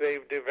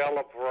 They've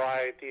developed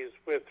varieties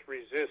with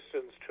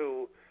resistance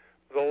to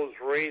those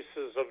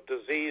races of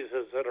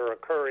diseases that are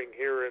occurring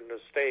here in the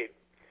state.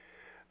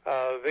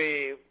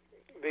 The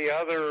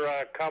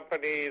other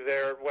company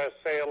there at West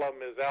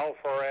Salem is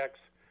Alpharex,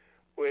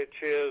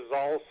 which is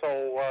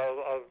also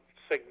a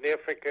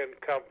significant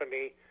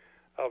company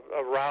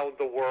around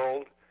the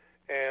world.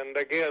 And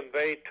again,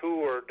 they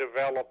too are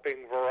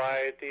developing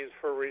varieties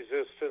for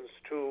resistance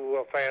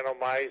to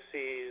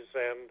Aphanomyces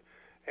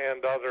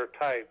and other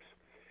types.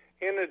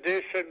 In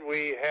addition,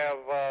 we have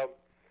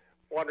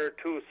one or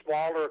two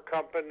smaller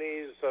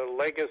companies.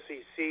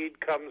 Legacy Seed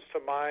comes to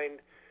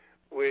mind,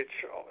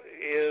 which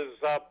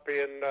is up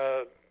in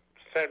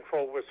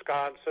central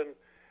Wisconsin,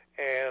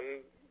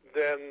 and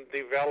then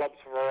develops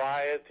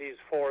varieties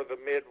for the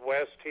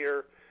Midwest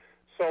here.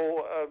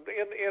 So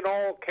in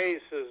all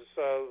cases,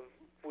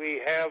 we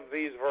have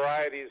these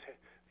varieties,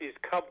 these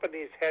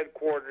companies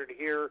headquartered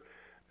here.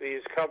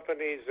 These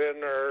companies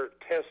then are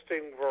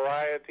testing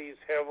varieties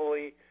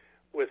heavily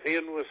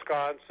within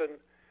Wisconsin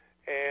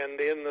and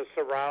in the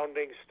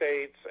surrounding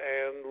states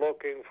and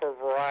looking for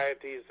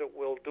varieties that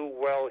will do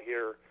well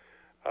here.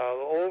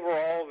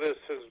 Overall, this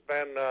has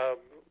been, I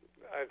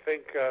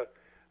think, a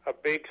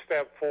big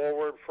step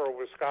forward for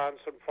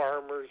Wisconsin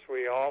farmers.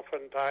 We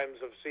oftentimes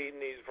have seen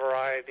these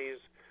varieties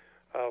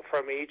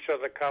from each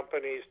of the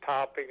companies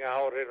topping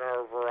out in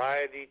our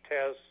variety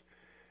tests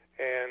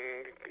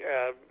and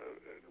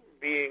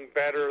being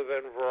better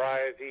than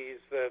varieties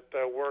that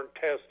weren't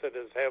tested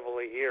as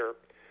heavily here.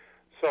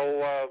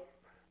 So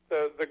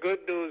the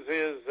good news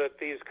is that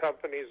these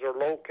companies are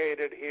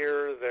located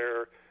here.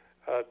 They're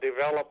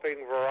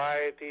developing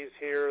varieties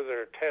here.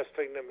 They're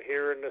testing them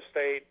here in the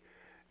state.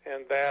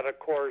 And that, of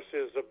course,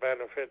 is a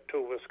benefit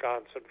to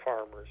Wisconsin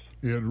farmers.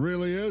 It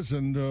really is,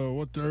 and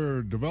what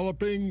they're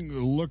developing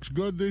looks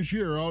good this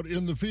year out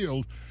in the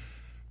field.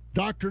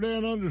 Dr.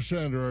 Dan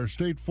Undersander, our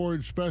state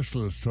forage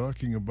specialist,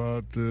 talking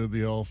about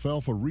the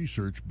alfalfa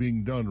research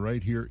being done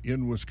right here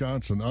in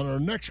Wisconsin. On our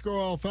next Grow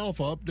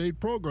Alfalfa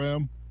Update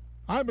program,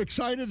 I'm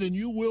excited, and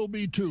you will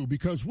be too,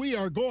 because we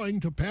are going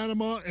to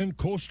Panama and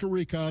Costa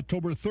Rica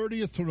October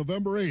 30th to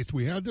November 8th.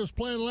 We had this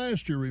planned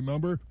last year,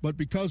 remember, but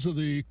because of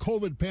the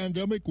COVID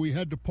pandemic, we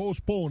had to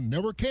postpone,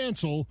 never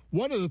cancel.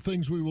 One of the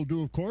things we will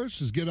do, of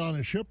course, is get on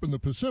a ship in the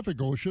Pacific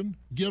Ocean,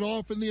 get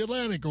off in the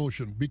Atlantic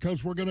Ocean,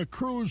 because we're going to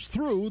cruise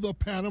through the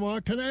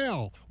Panama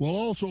Canal. We'll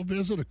also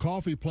visit a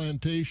coffee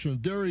plantation, a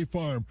dairy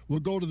farm.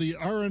 We'll go to the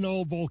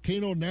Arenal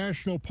Volcano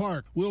National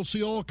Park. We'll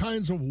see all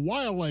kinds of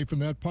wildlife in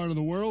that part of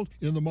the world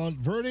in the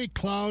Verde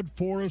Cloud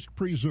Forest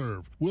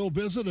Preserve. We'll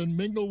visit and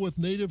mingle with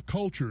native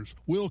cultures.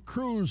 We'll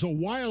cruise a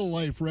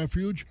wildlife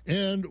refuge,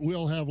 and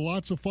we'll have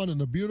lots of fun in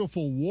the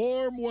beautiful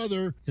warm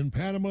weather in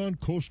Panama and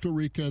Costa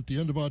Rica at the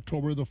end of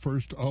October, the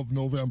 1st of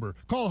November.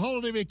 Call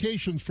Holiday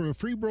Vacations for a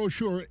free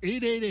brochure,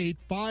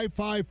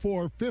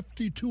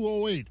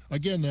 888-554-5208.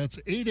 Again, that's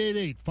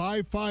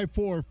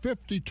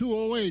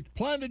 888-554-5208.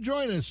 Plan to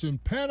join us in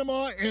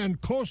Panama and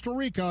Costa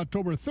Rica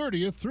October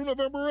 30th through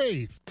November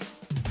 8th.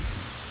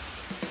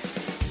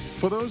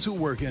 For those who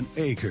work in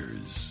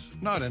acres,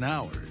 not in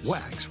hours,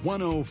 Wax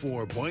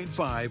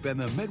 104.5 and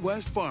the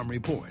Midwest Farm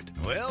Report.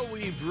 Well,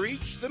 we've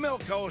reached the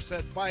milk house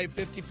at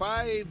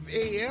 5:55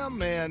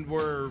 a.m., and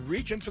we're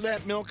reaching for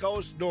that milk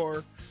house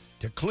door.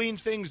 To clean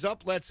things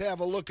up, let's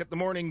have a look at the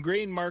morning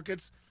grain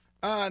markets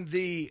on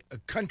the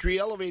country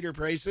elevator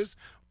prices.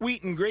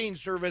 Wheat and Grain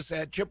Service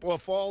at Chippewa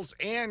Falls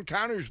and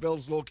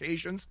Connorsville's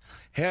locations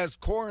has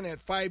corn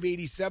at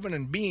 $5.87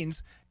 and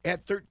beans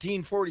at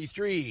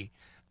 $13.43.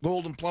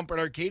 Golden Plump at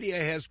Arcadia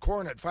has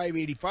corn at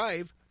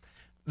 $5.85.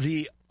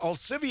 The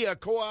Alcivia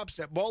co-ops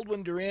at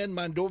Baldwin, Durand,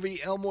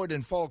 Mondovi, Elmwood,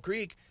 and Fall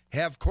Creek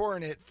have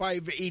corn at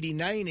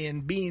 $5.89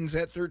 and beans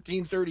at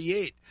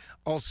 $13.38.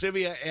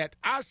 Alcivia at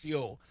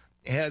Osseo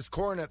has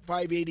corn at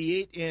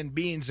 $5.88 and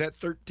beans at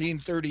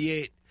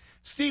 $13.38.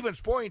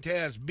 Stevens Point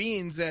has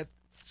beans at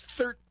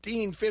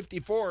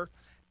 $13.54.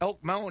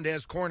 Elk Mound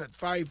has corn at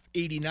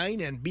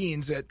 $5.89 and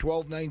beans at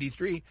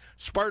 $12.93.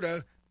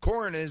 Sparta,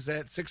 corn is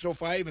at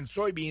 $6.05 and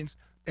soybeans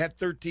at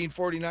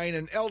 $13.49,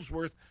 and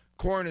Ellsworth,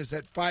 corn is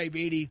at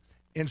 $5.80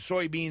 and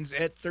soybeans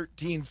at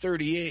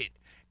 $13.38.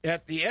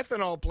 At the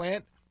ethanol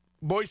plant,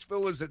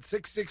 Boyceville is at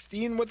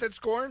 $6.16 with its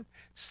corn,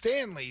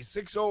 Stanley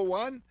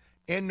 $6.01,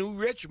 and New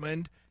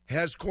Richmond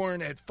has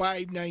corn at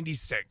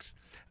 $5.96.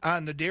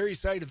 On the dairy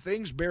side of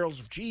things,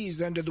 barrels of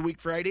cheese ended the week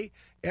Friday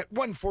at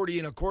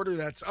 $1.40 1/4.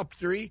 That's up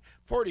 3.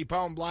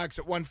 40-pound blocks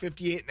at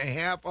 $1.58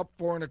 1/2, up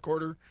 4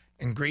 1/4,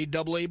 and grade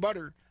AA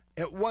butter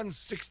at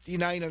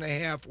 $1.69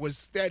 1/2 was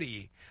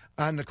steady.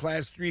 On the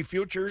Class 3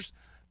 futures,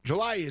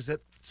 July is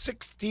at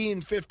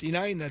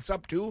 1659. That's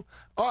up 2.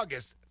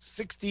 August,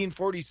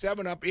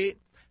 1647, up 8.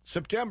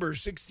 September,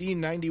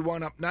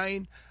 1691, up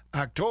 9.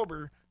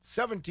 October,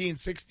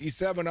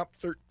 1767, up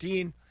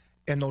 13.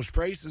 And those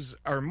prices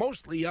are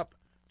mostly up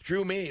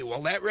through May.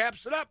 Well, that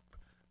wraps it up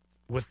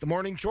with the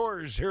morning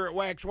chores here at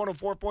Wax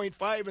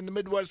 104.5 in the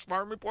Midwest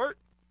Farm Report.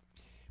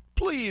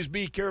 Please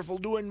be careful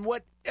doing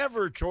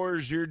whatever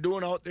chores you're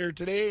doing out there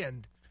today,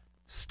 and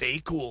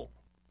stay cool.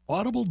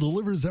 Audible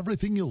delivers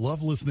everything you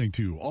love listening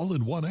to, all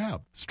in one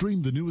app.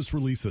 Stream the newest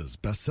releases,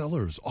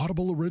 bestsellers,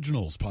 Audible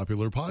originals,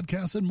 popular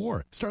podcasts, and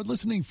more. Start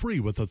listening free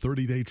with a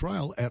 30-day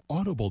trial at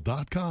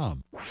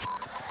audible.com.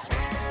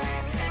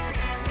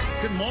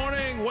 Good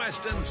morning,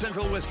 West and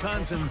Central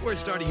Wisconsin. We're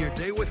starting your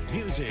day with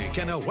music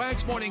and a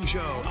Wax Morning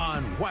Show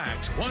on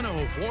Wax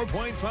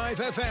 104.5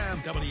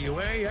 FM,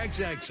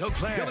 WAXX Eau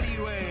Claire.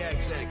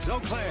 WAXX Eau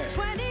Claire.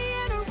 20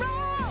 in a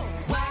row.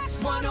 Wax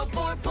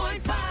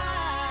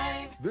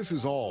 104.5. This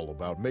is all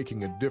about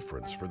making a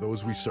difference for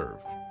those we serve.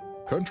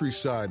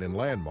 Countryside and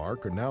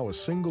Landmark are now a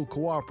single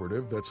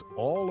cooperative that's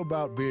all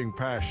about being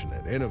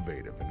passionate,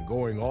 innovative, and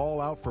going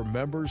all out for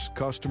members,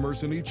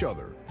 customers, and each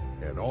other.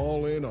 And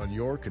all in on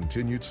your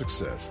continued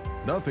success.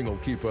 Nothing will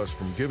keep us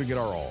from giving it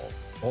our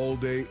all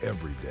day,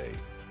 every day,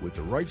 with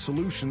the right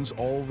solutions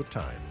all the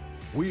time.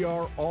 We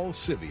are all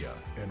Civia,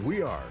 and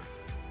we are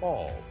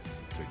all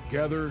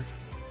together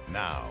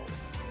now.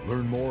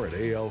 Learn more at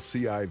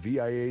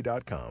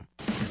alcivia.com.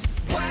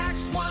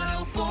 Wax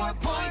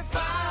 104.5.